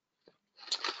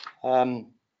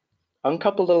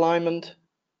uncoupled alignment,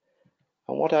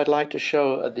 and what I'd like to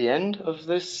show at the end of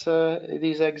this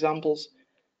these examples,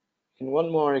 in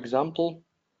one more example,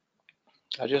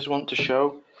 I just want to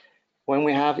show when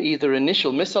we have either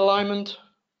initial misalignment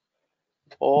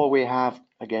or we have,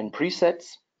 again,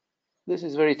 presets. This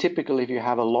is very typical if you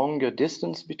have a longer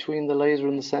distance between the laser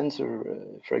and the sensor.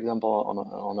 For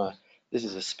example, this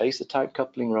is a spacer type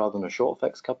coupling rather than a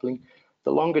short-flex coupling.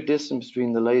 The longer distance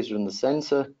between the laser and the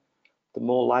sensor, the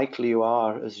more likely you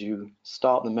are, as you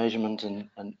start the measurement and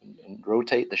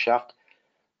rotate the shaft,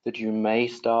 that you may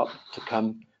start to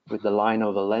come with the line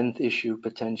over length issue,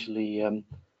 potentially,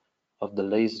 of the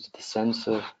laser to the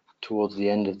sensor towards the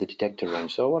end of the detector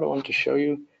range. So what I want to show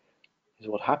you is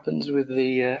what happens with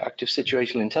the active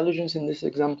situational intelligence in this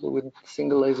example with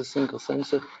single laser, single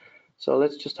sensor. So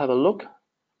let's just have a look,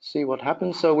 see what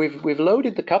happens. So we've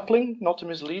loaded the coupling, not to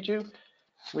mislead you.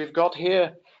 We've got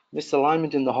here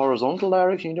misalignment in the horizontal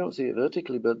direction. You don't see it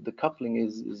vertically, but the coupling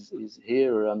is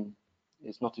here.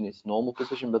 It's not in its normal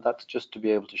position, but that's just to be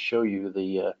able to show you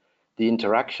the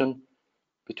interaction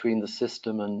between the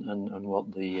system and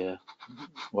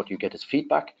what you get as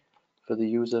feedback for the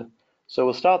user. So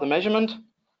we'll start the measurement.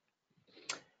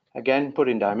 Again, put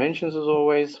in dimensions as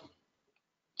always.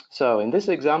 So in this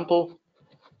example,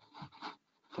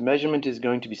 the measurement is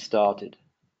going to be started.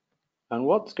 And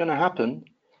what's going to happen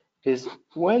is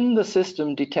when the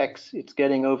system detects it's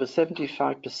getting over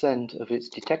 75% of its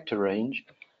detector range,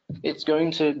 it's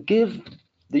going to give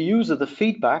the user the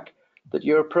feedback that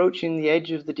you're approaching the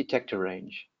edge of the detector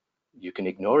range. You can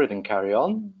ignore it and carry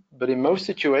on, but in most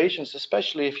situations,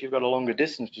 especially if you've got a longer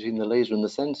distance between the laser and the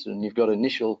sensor and you've got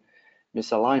initial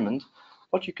misalignment,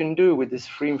 what you can do with this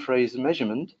frame phase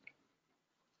measurement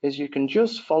is you can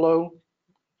just follow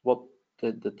what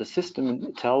the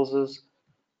system tells us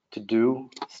to do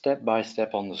step by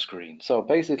step on the screen. So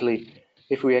basically,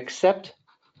 if we accept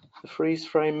the freeze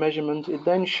frame measurement, it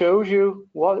then shows you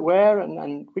where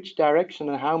and which direction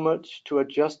and how much to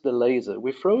adjust the laser.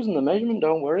 We've frozen the measurement,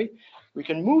 don't worry. We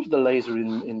can move the laser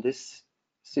in this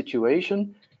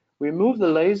situation. We move the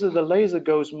laser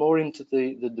goes more into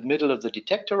the middle of the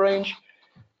detector range,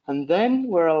 and then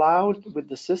we're allowed with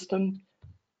the system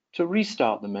to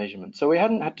restart the measurement. So we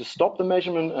hadn't had to stop the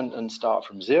measurement and start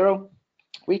from zero.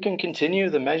 We can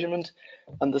continue the measurement,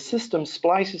 and the system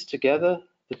splices together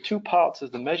the two parts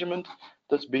of the measurement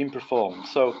that's been performed.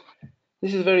 So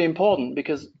this is very important,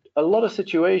 because a lot of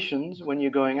situations when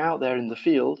you're going out there in the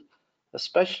field,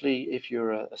 especially if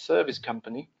you're a service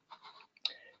company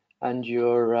and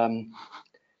you're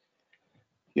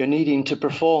needing to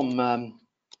perform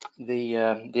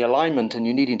the alignment, and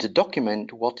you're needing to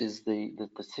document what is the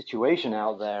situation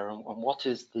out there, and what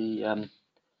is the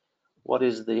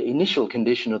initial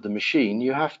condition of the machine,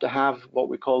 you have to have what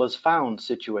we call as found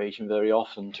situation very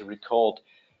often to record,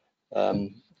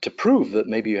 to prove that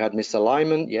maybe you had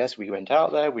misalignment. Yes, we went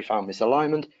out there, we found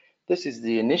misalignment. This is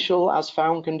the initial as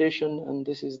found condition, and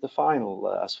this is the final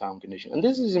as found condition. And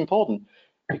this is important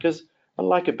because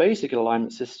unlike a basic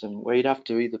alignment system where you'd have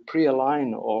to either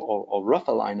pre-align or rough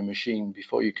align a machine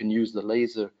before you can use the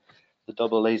laser, the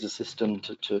double laser system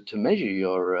to measure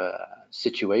your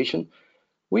situation,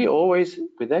 we always,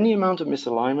 with any amount of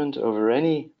misalignment over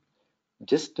any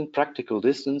practical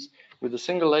distance, with a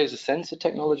single laser sensor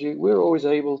technology, we're always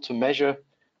able to measure,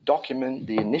 document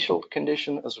the initial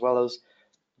condition as well as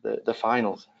the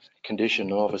final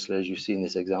condition. Obviously, as you see in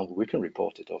this example, we can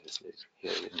report it obviously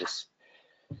here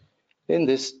in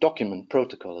this document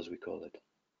protocol, as we call it.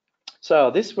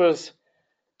 So this was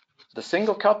the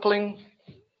single coupling,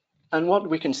 and what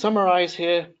we can summarize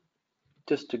here,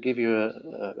 just to give you a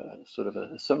sort of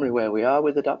a summary where we are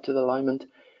with adaptive alignment.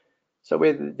 So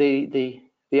with the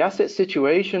asset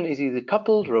situation is either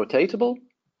coupled, rotatable.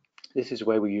 This is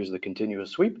where we use the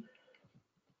continuous sweep.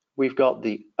 We've got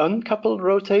the uncoupled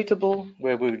rotatable,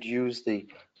 where we would use the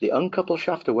uncoupled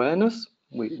shaft awareness.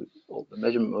 The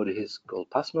measurement mode is called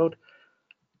pass mode.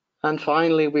 And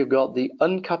finally, we've got the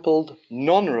uncoupled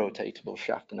non-rotatable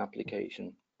shaft and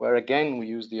application, where again we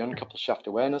use the uncoupled shaft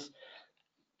awareness,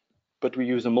 but we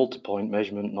use a multi-point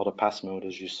measurement, not a pass mode,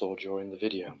 as you saw during the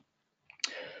video.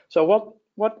 So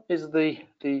what is the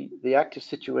active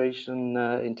situation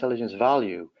intelligence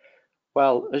value?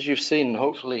 Well, as you've seen,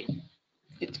 hopefully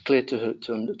it's clear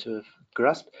to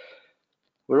grasp,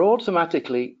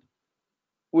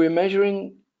 we're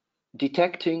measuring,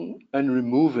 detecting and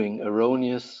removing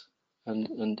erroneous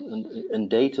and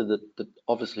data that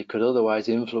obviously could otherwise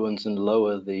influence and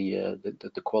lower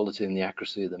the quality and the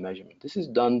accuracy of the measurement. This is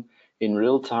done in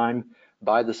real time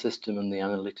by the system and the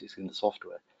analytics in the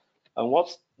software. And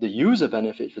what's the user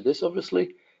benefit for this,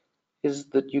 obviously, is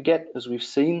that you get, as we've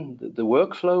seen, the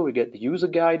workflow, we get the user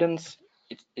guidance.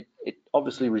 It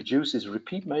obviously reduces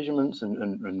repeat measurements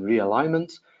and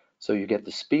realignments, so you get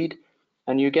the speed,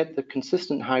 and you get the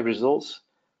consistent high results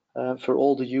for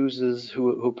all the users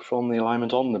who perform the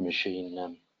alignment on the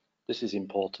machine. This is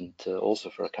important also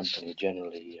for a company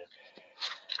generally.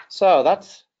 So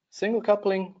that's single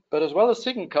coupling, but as well as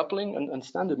single coupling and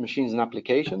standard machines and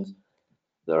applications,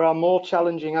 there are more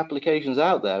challenging applications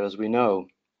out there, as we know.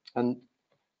 And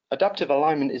adaptive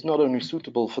alignment is not only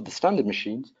suitable for the standard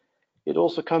machines, it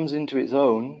also comes into its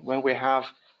own when we have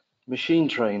machine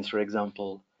trains, for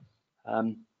example.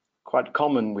 Quite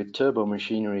common with turbo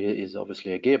machinery is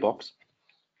obviously a gearbox.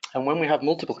 And when we have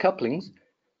multiple couplings,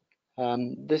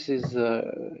 this is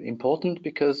important,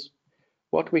 because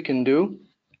what we can do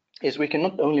is we can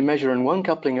not only measure in one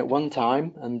coupling at one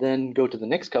time and then go to the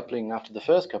next coupling after the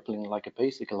first coupling like a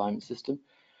basic alignment system.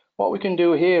 What we can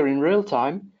do here in real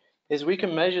time is we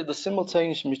can measure the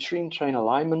simultaneous machine train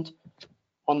alignment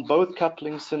on both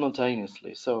couplings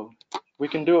simultaneously. So we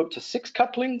can do up to 6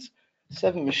 couplings,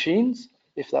 7 machines,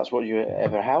 if that's what you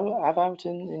ever have out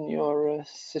in your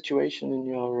situation, in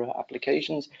your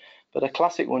applications. But a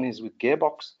classic one is with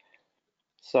gearbox.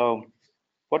 So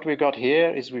what we've got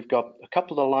here is we've got a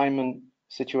coupled alignment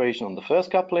situation on the first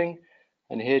coupling,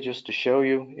 and here just to show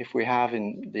you, if we have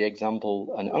in the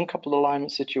example an uncoupled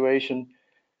alignment situation,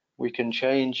 we can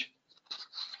change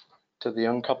to the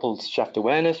uncoupled shaft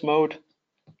awareness mode,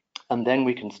 and then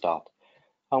we can start.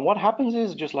 And what happens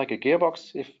is, just like a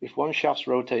gearbox, if one shaft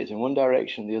rotates in one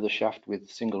direction, the other shaft with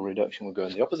single reduction will go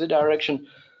in the opposite direction.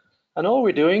 And all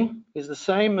we're doing is the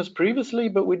same as previously,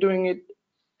 but we're doing it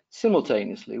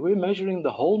simultaneously. We're measuring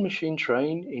the whole machine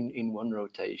train in one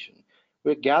rotation.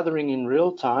 We're gathering in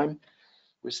real time.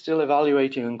 We're still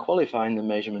evaluating and qualifying the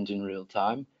measurement in real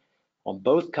time on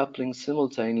both couplings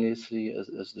simultaneously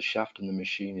as the shaft and the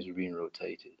machine is being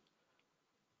rotated.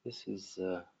 This is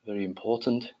very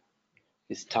important.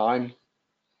 It's time.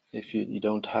 If you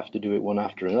don't have to do it one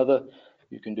after another,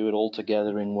 you can do it all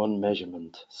together in one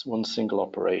measurement, one single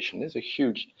operation. There's a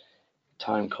huge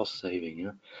time cost saving.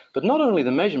 Yeah? But not only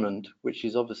the measurement, which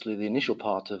is obviously the initial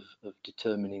part of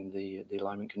determining the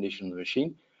alignment condition of the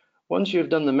machine. Once you've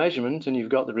done the measurement and you've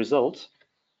got the results,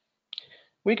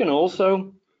 we can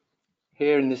also,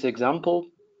 here in this example,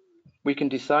 we can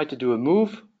decide to do a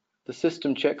move. The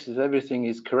system checks if everything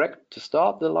is correct to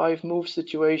start the live move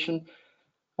situation.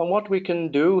 And what we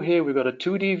can do here, we've got a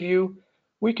 2D view.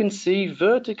 We can see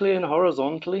vertically and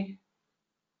horizontally,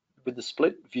 with the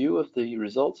split view of the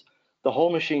results, the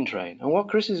whole machine train. And what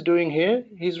Chris is doing here,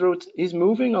 he's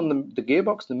moving on the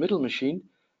gearbox, the middle machine.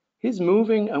 He's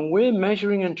moving, and we're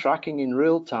measuring and tracking in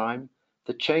real time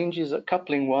the changes at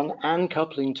coupling 1 and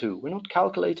coupling 2. We're not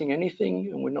calculating anything,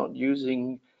 and we're not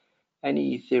using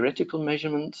any theoretical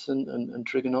measurements and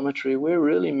trigonometry. We're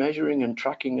really measuring and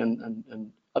tracking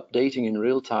and updating in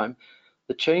real time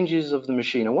the changes of the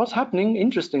machine. And what's happening,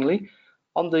 interestingly,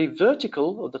 on the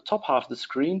vertical, or the top half of the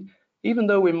screen, even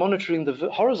though we're monitoring the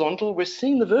horizontal, we're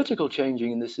seeing the vertical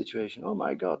changing in this situation. Oh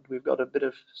my God, we've got a bit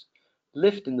of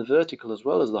lift in the vertical as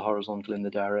well as the horizontal in the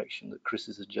direction that Chris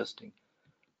is adjusting.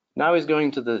 Now he's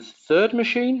going to the third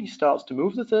machine. He starts to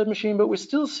move the third machine, but we're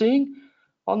still seeing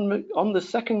on the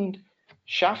second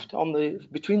shaft,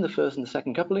 between the first and the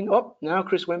second coupling, now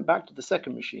Chris went back to the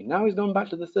second machine. Now he's gone back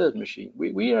to the third machine.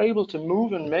 We are able to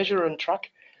move and measure and track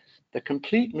the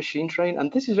complete machine train,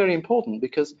 and this is very important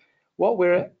because what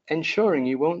we're ensuring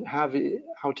you won't have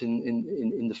out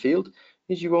in the field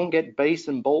is you won't get base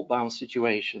and bolt bound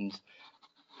situations,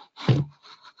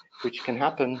 which can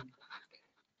happen.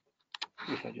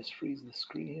 If I just freeze the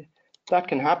screen here, that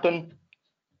can happen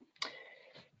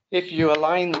if you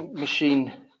align the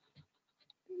machine.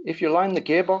 If you align the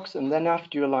gearbox, and then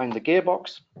after you align the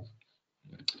gearbox,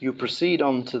 you proceed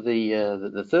on to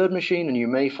the third machine, and you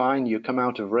may find you come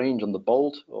out of range on the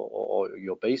bolt, or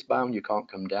you're base bound, you can't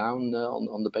come down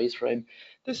on the base frame.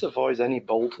 This avoids any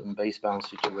bolt and base bound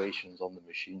situations on the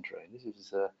machine train. This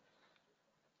is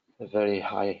a very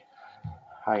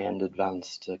high-end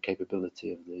advanced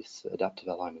capability of this adaptive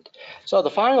alignment. So the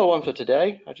final one for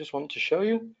today, I just want to show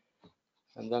you,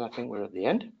 and then I think we're at the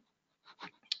end,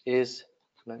 is,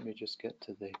 let me just get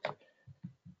to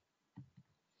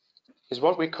is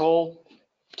what we call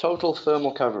total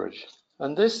thermal coverage.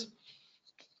 And this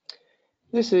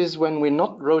is when we're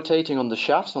not rotating on the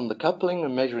shafts, on the coupling,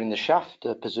 and measuring the shaft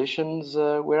positions.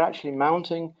 We're actually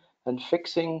mounting and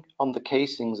fixing on the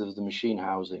casings of the machine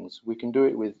housings. We can do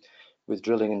it with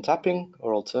drilling and tapping,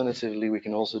 or alternatively, we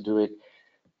can also do it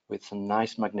with some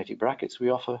nice magnetic brackets we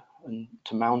offer and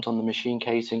to mount on the machine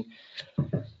casing.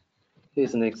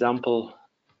 Here's an example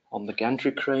on the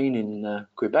gantry crane in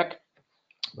Quebec,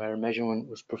 where a measurement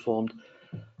was performed.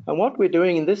 And what we're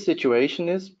doing in this situation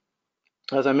is,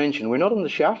 as I mentioned, we're not on the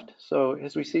shaft. So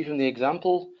as we see from the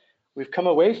example, we've come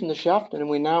away from the shaft and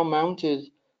we're now mounted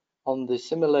on the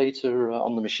simulator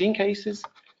on the machine cases.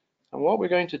 And what we're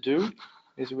going to do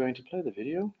is we're going to play the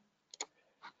video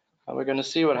and we're going to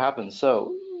see what happens.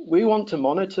 So we want to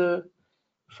monitor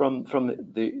from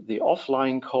the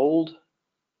offline cold.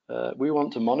 We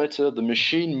want to monitor the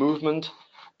machine movement,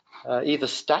 either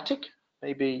static.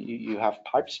 Maybe you have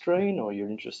pipe strain, or you're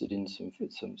interested in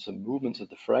some movements of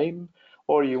the frame,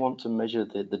 or you want to measure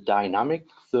the dynamic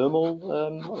thermal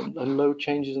and load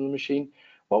changes in the machine.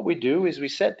 What we do is we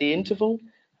set the interval,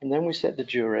 and then we set the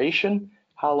duration,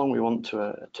 how long we want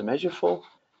to measure for,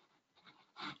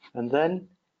 and then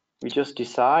we just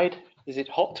decide, is it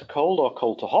hot to cold or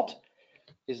cold to hot?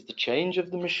 Is the change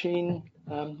of the machine,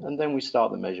 and then we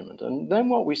start the measurement. And then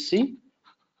what we see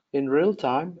in real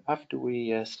time after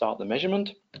we start the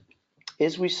measurement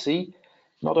is we see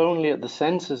not only at the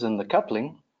sensors and the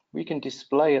coupling, we can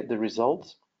display at the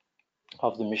results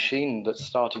of the machine that's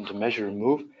starting to measure and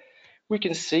move. We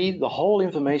can see the whole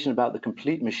information about the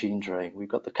complete machine train. We've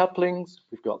got the couplings,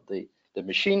 we've got the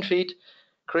machine feet.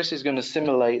 Chris is going to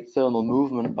simulate thermal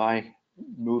movement by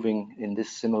moving in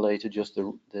this simulator just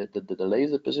the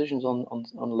laser positions on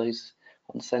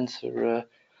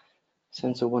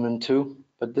sensor 1 and 2,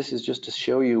 but this is just to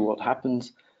show you what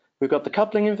happens. We've got the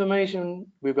coupling information,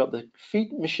 we've got the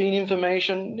feet machine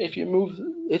information.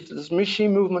 If there's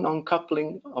machine movement on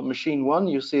coupling on machine 1,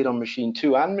 you'll see it on machine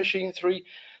 2 and machine 3.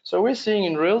 So we're seeing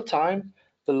in real time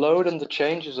the load and the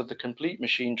changes of the complete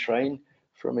machine train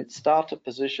from its startup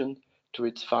position to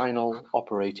its final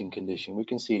operating condition. We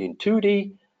can see it in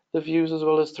 2D, the views, as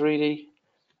well as 3D,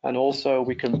 and also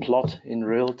we can plot in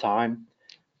real time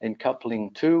in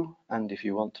coupling 2, and if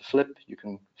you want to flip, you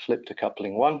can flip to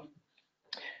coupling 1.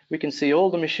 We can see all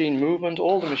the machine movement,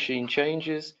 all the machine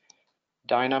changes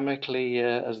dynamically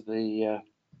as the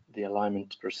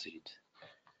alignment proceeds.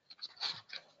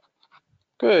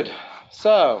 Good.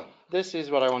 So this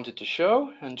is what I wanted to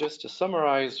show. And just to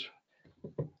summarize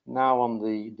now on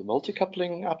the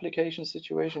multi-coupling application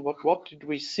situation, what did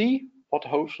we see? What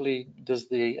hopefully does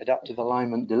the adaptive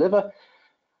alignment deliver?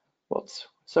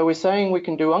 So we're saying we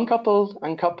can do uncoupled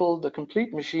and coupled, the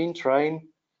complete machine train.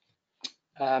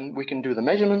 We can do the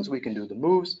measurements, we can do the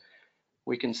moves,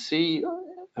 we can see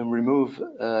and remove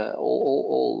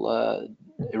all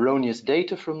erroneous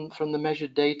data from the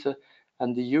measured data,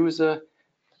 and the user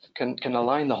can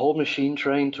align the whole machine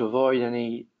train to avoid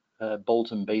any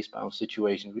bolt and base bound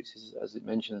situation, which is, as it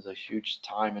mentions, a huge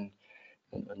time and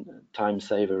time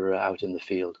saver out in the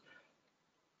field.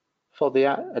 For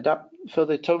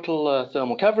the total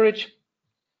thermal coverage,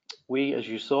 we, as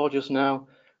you saw just now,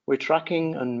 we're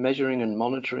tracking and measuring and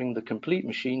monitoring the complete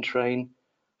machine train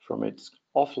from its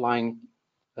offline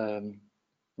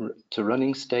to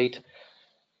running state.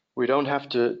 We don't have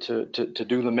to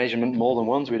do the measurement more than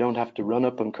once. We don't have to run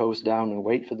up and coast down and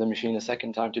wait for the machine a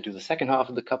second time to do the second half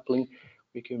of the coupling.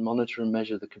 We can monitor and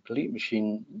measure the complete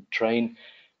machine train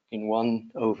in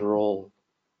one overall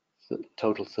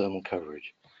total thermal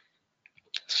coverage.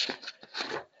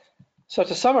 So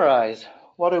to summarize,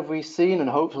 what have we seen, and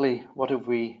hopefully what have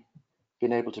we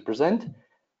been able to present?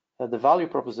 The value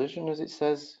proposition, as it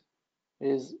says,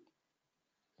 is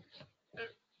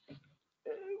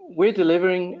we're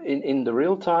delivering in the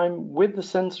real time with the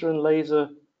sensor and laser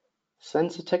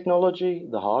sensor technology,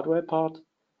 the hardware part,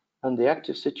 and the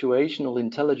active situational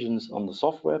intelligence on the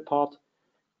software part.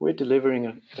 We're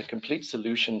delivering a complete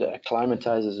solution that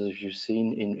acclimatizes, as you've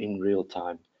seen, in real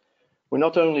time. We're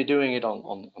not only doing it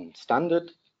on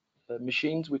standard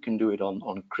machines, we can do it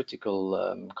on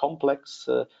critical, complex,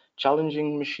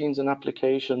 challenging machines and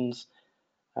applications.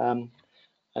 And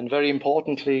very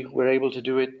importantly, we're able to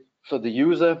do it for the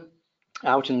user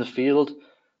out in the field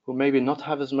who maybe not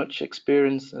have as much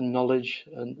experience and knowledge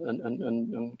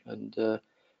and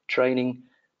training.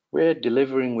 We're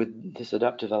delivering with this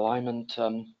adaptive alignment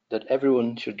that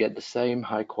everyone should get the same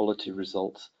high quality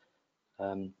results,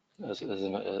 and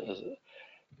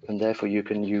therefore you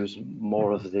can use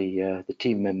more of the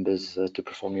team members to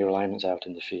perform your alignments out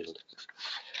in the field.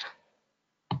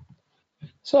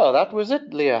 So that was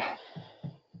it, Leah.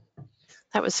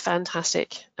 That was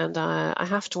fantastic. And I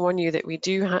have to warn you that we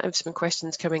do have some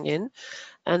questions coming in.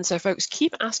 And so folks,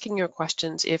 keep asking your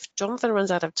questions. If Jonathan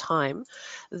runs out of time,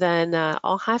 then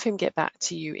I'll have him get back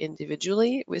to you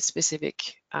individually with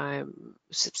specific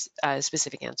answers.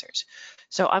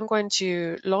 So I'm going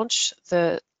to launch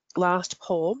the last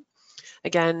poll.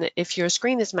 Again, if your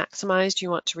screen is maximized, you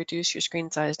want to reduce your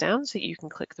screen size down so that you can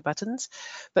click the buttons.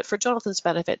 But for Jonathan's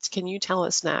benefits, can you tell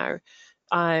us now,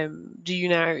 do you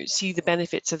now see the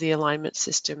benefits of the alignment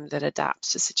system that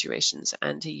adapts to situations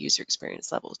and to user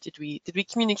experience levels? Did we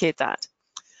communicate that?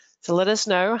 So let us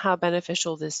know how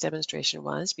beneficial this demonstration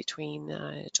was between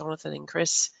Jonathan and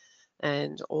Chris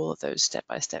and all of those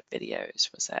step-by-step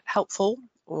videos. Was that helpful,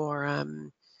 or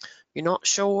you're not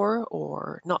sure,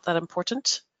 or not that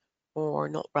important, or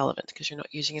not relevant because you're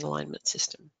not using an alignment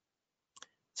system?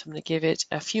 So I'm going to give it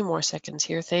a few more seconds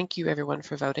here. Thank you everyone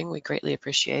for voting. We greatly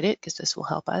appreciate it because this will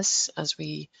help us as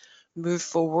we move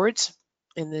forward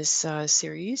in this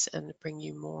series and bring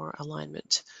you more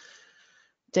alignment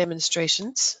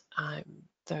demonstrations.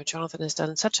 Though Jonathan has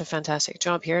done such a fantastic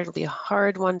job here, it'll be a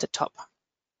hard one to top.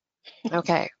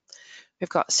 Okay, we've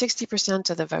got 60%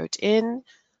 of the vote in.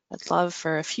 I'd love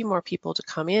for a few more people to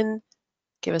come in,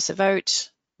 give us a vote.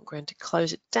 I'm going to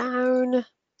close it down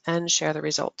and share the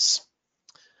results.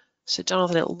 So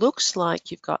Jonathan, it looks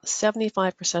like you've got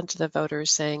 75% of the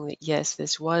voters saying that yes,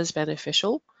 this was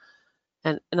beneficial,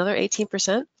 and another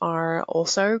 18% are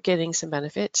also getting some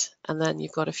benefit, and then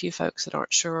you've got a few folks that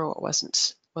aren't sure or it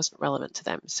wasn't relevant to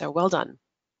them. So well done.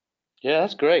 Yeah,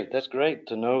 that's great. That's great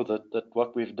to know that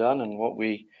what we've done and what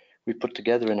we put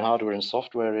together in hardware and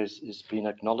software is being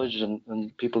acknowledged,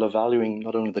 and people are valuing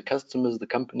not only the customers, the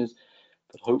companies,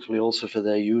 but hopefully also for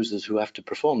their users who have to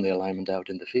perform the alignment out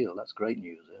in the field. That's great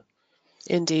news. Yeah?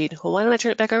 Indeed. Well, why don't I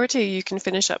turn it back over to you? You can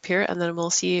finish up here, and then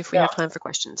we'll see if we have time for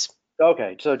questions.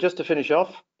 Okay, so just to finish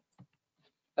off,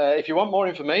 if you want more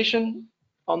information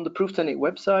on the Prooftechnic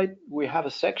website, we have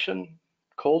a section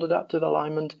called Adaptive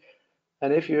Alignment.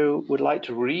 And if you would like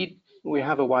to read, we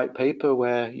have a white paper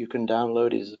where you can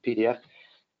download it as a PDF.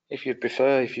 If you'd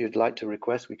prefer, if you'd like to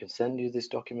request, we can send you this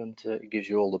document. It gives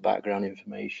you all the background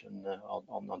information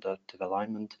on adaptive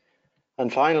alignment.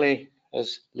 And finally,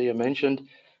 as Leah mentioned,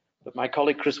 but my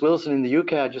colleague Chris Wilson in the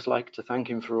UK, I'd just like to thank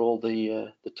him for all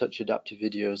the touch adaptive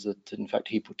videos that, in fact,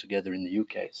 he put together in the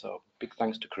UK. So big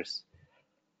thanks to Chris.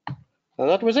 Now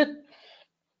that was it.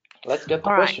 Let's get the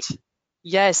question.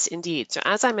 Yes, indeed. So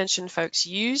as I mentioned, folks,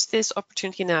 use this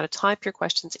opportunity now to type your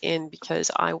questions in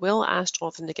because I will ask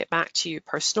Jonathan to get back to you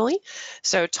personally.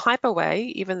 So type away,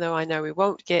 even though I know we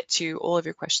won't get to all of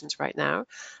your questions right now.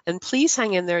 And please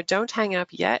hang in there. Don't hang up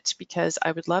yet because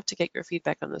I would love to get your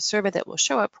feedback on the survey that will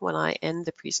show up when I end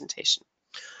the presentation.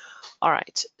 All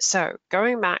right, so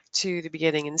going back to the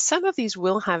beginning, and some of these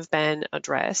will have been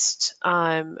addressed,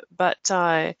 but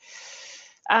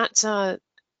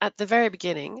at the very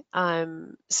beginning,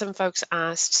 some folks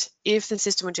asked if the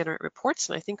system would generate reports,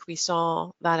 and I think we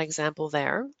saw that example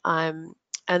there. And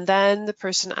then the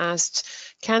person asked,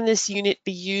 can this unit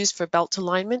be used for belt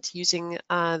alignment using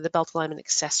the belt alignment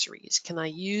accessories? Can I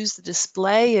use the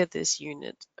display of this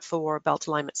unit for belt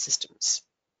alignment systems?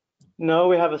 No,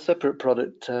 we have a separate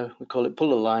product. We call it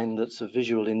Pull Align. That's a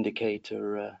visual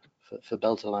indicator for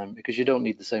belt alignment, because you don't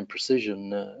need the same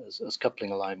precision as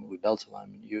coupling alignment with belt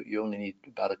alignment. You only need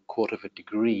about 1/4 of a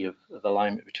degree of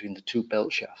alignment between the two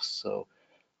belt shafts. So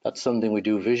that's something we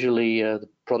do visually. The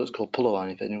product's called Pull Align,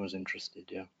 if anyone's interested.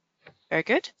 Yeah. Very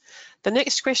good. The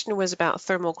next question was about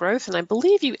thermal growth, and I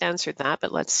believe you answered that,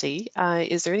 but let's see.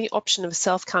 Is there any option of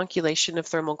self-calculation of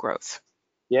thermal growth?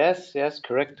 Yes,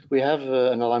 correct. We have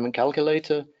an alignment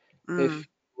calculator. Mm, If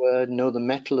you know the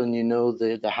metal and you know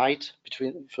the height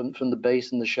between from the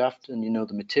base and the shaft, and you know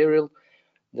the material,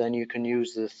 then you can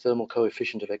use the thermal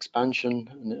coefficient of expansion,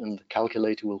 and the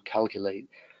calculator will calculate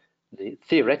the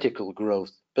theoretical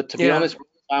growth. But to be yeah. honest, what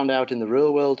we found out in the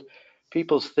real world,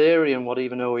 people's theory and what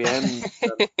even OEMs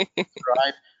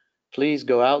describe, please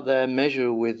go out there,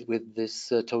 measure with this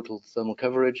total thermal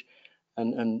coverage,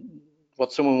 and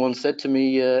what someone once said to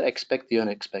me, expect the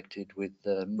unexpected with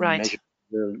Right, measure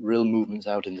real movements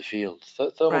out in the field.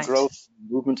 Thermal right. growth,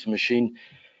 movement of machine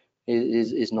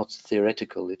is not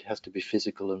theoretical. It has to be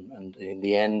physical, and in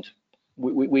the end,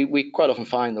 we quite often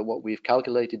find that what we've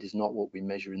calculated is not what we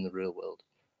measure in the real world.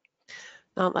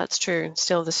 No, that's true.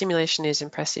 Still, the simulation is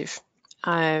impressive.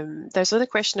 There's another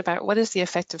question about what is the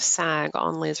effect of sag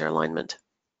on laser alignment?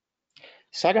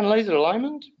 Sag and laser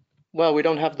alignment? Well, we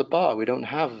don't have the bar. We don't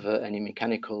have any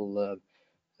mechanical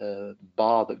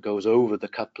bar that goes over the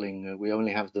coupling. We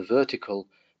only have the vertical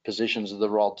positions of the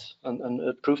rods. And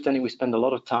at Prooftechnic, we spend a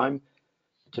lot of time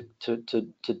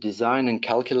to design and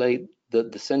calculate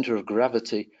the center of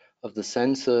gravity of the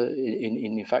sensor.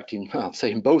 In fact, I'll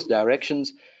say in both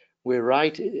directions. We're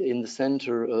right in the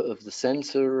center of the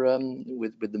sensor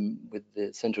with the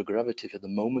center of gravity for the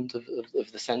moment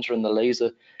of the sensor and the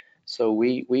laser. So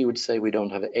we would say we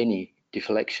don't have any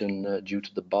deflection due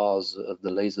to the bars of the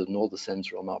laser nor the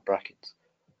sensor on our brackets.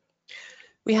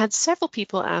 We had several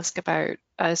people ask about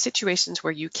situations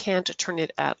where you can't turn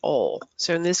it at all.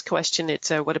 So in this question,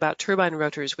 it's what about turbine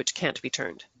rotors which can't be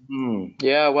turned?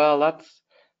 Yeah, well,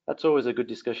 that's always a good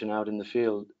discussion out in the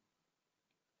field.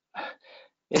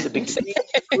 In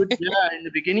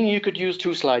the beginning, you could use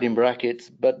 2 sliding brackets,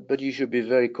 but you should be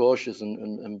very cautious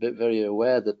and very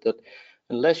aware that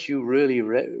unless you really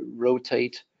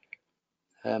rotate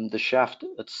the shaft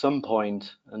at some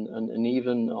point, and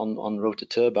even on rotor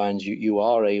turbines, you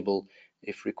are able,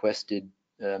 if requested,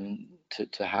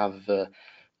 to have the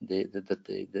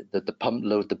pump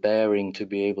load the bearing to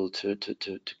be able to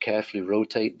carefully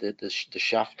rotate the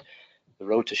shaft, the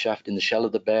rotor shaft in the shell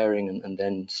of the bearing, and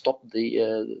then stop the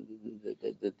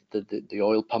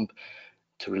oil pump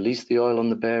to release the oil on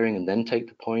the bearing, and then take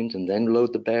the point, and then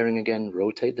load the bearing again,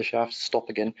 rotate the shaft, stop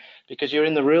again, because you're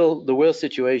in the real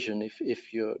situation.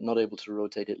 If you're not able to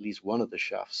rotate at least one of the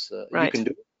shafts, you Right. can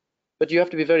do it, but you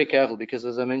have to be very careful, because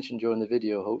as I mentioned during the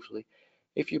video, hopefully,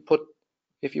 if you put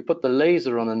the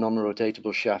laser on a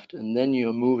non-rotatable shaft and then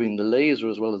you're moving the laser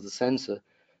as well as the sensor,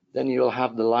 then you'll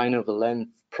have the line over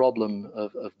length problem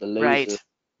of the laser Right.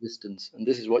 distance, and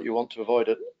this is what you want to avoid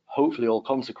at hopefully all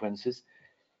consequences.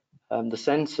 The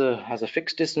sensor has a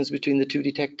fixed distance between the two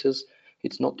detectors.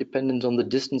 It's not dependent on the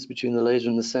distance between the laser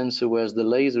and the sensor, whereas the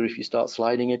laser, if you start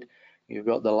sliding it, you've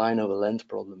got the line over length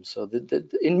problem. So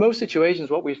in most situations,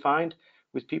 what we find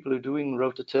with people who are doing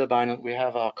rotor turbine, we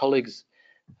have our colleagues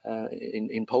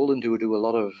in Poland who do a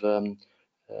lot of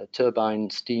turbine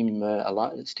steam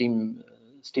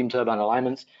turbine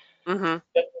alignments. Mm-hmm.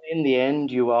 But in the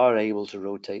end, you are able to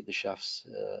rotate the shafts,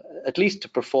 at least to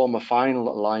perform a final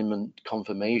alignment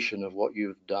confirmation of what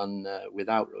you've done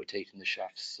without rotating the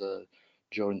shafts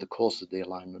during the course of the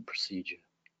alignment procedure.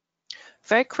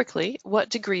 Very quickly, what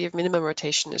degree of minimum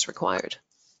rotation is required?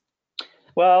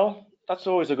 Well, that's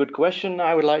always a good question.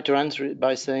 I would like to answer it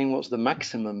by saying what's the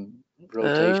maximum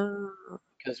rotation? Uh,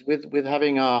 Because with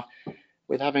having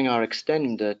our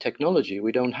extend technology,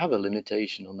 we don't have a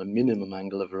limitation on the minimum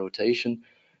angle of rotation.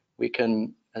 We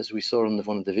can as we saw on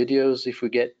one of the videos, if we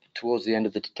get towards the end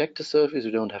of the detector surface,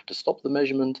 we don't have to stop the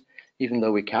measurement, even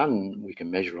though we can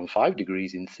measure on 5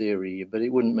 degrees in theory, but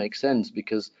it wouldn't make sense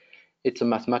because it's a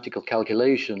mathematical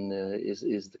calculation,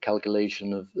 is the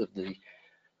calculation of the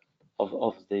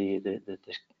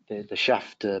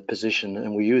shaft position,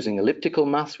 and we're using elliptical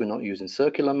maths, we're not using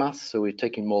circular maths, so we're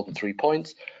taking more than 3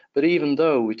 points. But even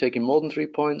though we're taking more than 3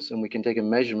 points and we can take a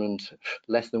measurement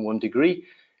less than 1 degree,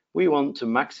 we want to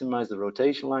maximize the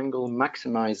rotational angle,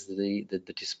 maximize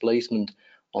the displacement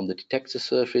on the detector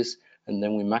surface, and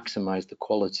then we maximize the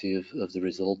quality of the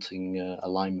resulting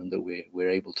alignment that we're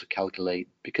able to calculate,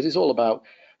 because it's all about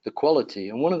the quality.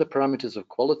 And one of the parameters of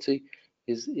quality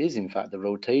is in fact the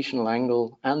rotational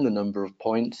angle and the number of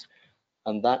points,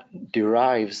 and that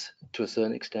derives to a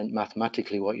certain extent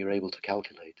mathematically what you're able to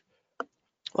calculate.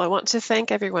 Well, I want to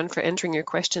thank everyone for entering your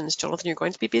questions. Jonathan, you're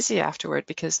going to be busy afterward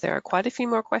because there are quite a few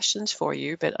more questions for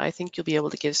you, but I think you'll be able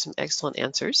to give some excellent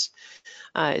answers.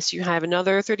 So you have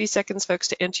another 30 seconds, folks,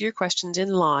 to enter your questions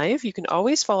in live. You can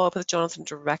always follow up with Jonathan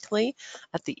directly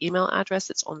at the email address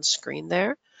that's on screen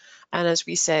there. And as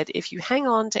we said, if you hang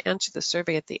on to answer the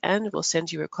survey at the end, we'll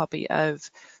send you a copy of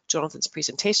Jonathan's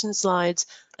presentation slides,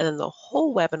 and then the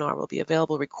whole webinar will be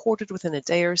available recorded within a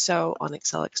day or so on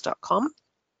Excelix.com.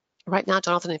 Right now,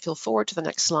 Jonathan, if you'll forward to the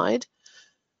next slide,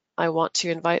 I want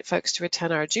to invite folks to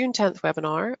attend our June 10th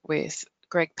webinar with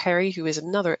Greg Perry, who is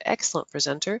another excellent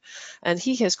presenter, and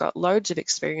he has got loads of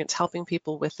experience helping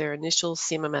people with their initial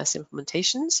CMMS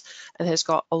implementations and has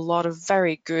got a lot of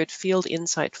very good field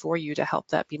insight for you to help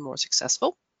that be more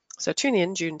successful. So tune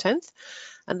in June 10th.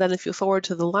 And then if you forward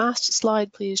to the last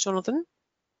slide, please, Jonathan.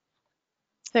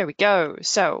 There we go.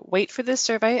 So wait for this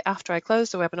survey after I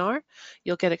close the webinar.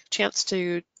 You'll get a chance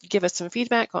to give us some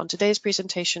feedback on today's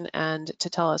presentation and to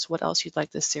tell us what else you'd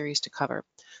like this series to cover.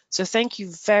 So thank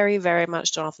you very, very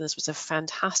much, Jonathan. This was a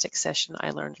fantastic session.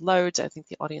 I learned loads. I think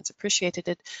the audience appreciated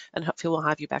it, and hopefully we'll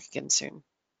have you back again soon.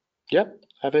 Yep,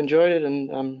 I've enjoyed it,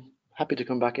 and I'm happy to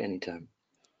come back at any time.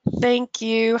 Thank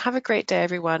you. Have a great day,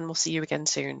 everyone. We'll see you again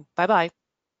soon. Bye-bye.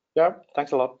 Yeah,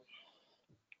 thanks a lot.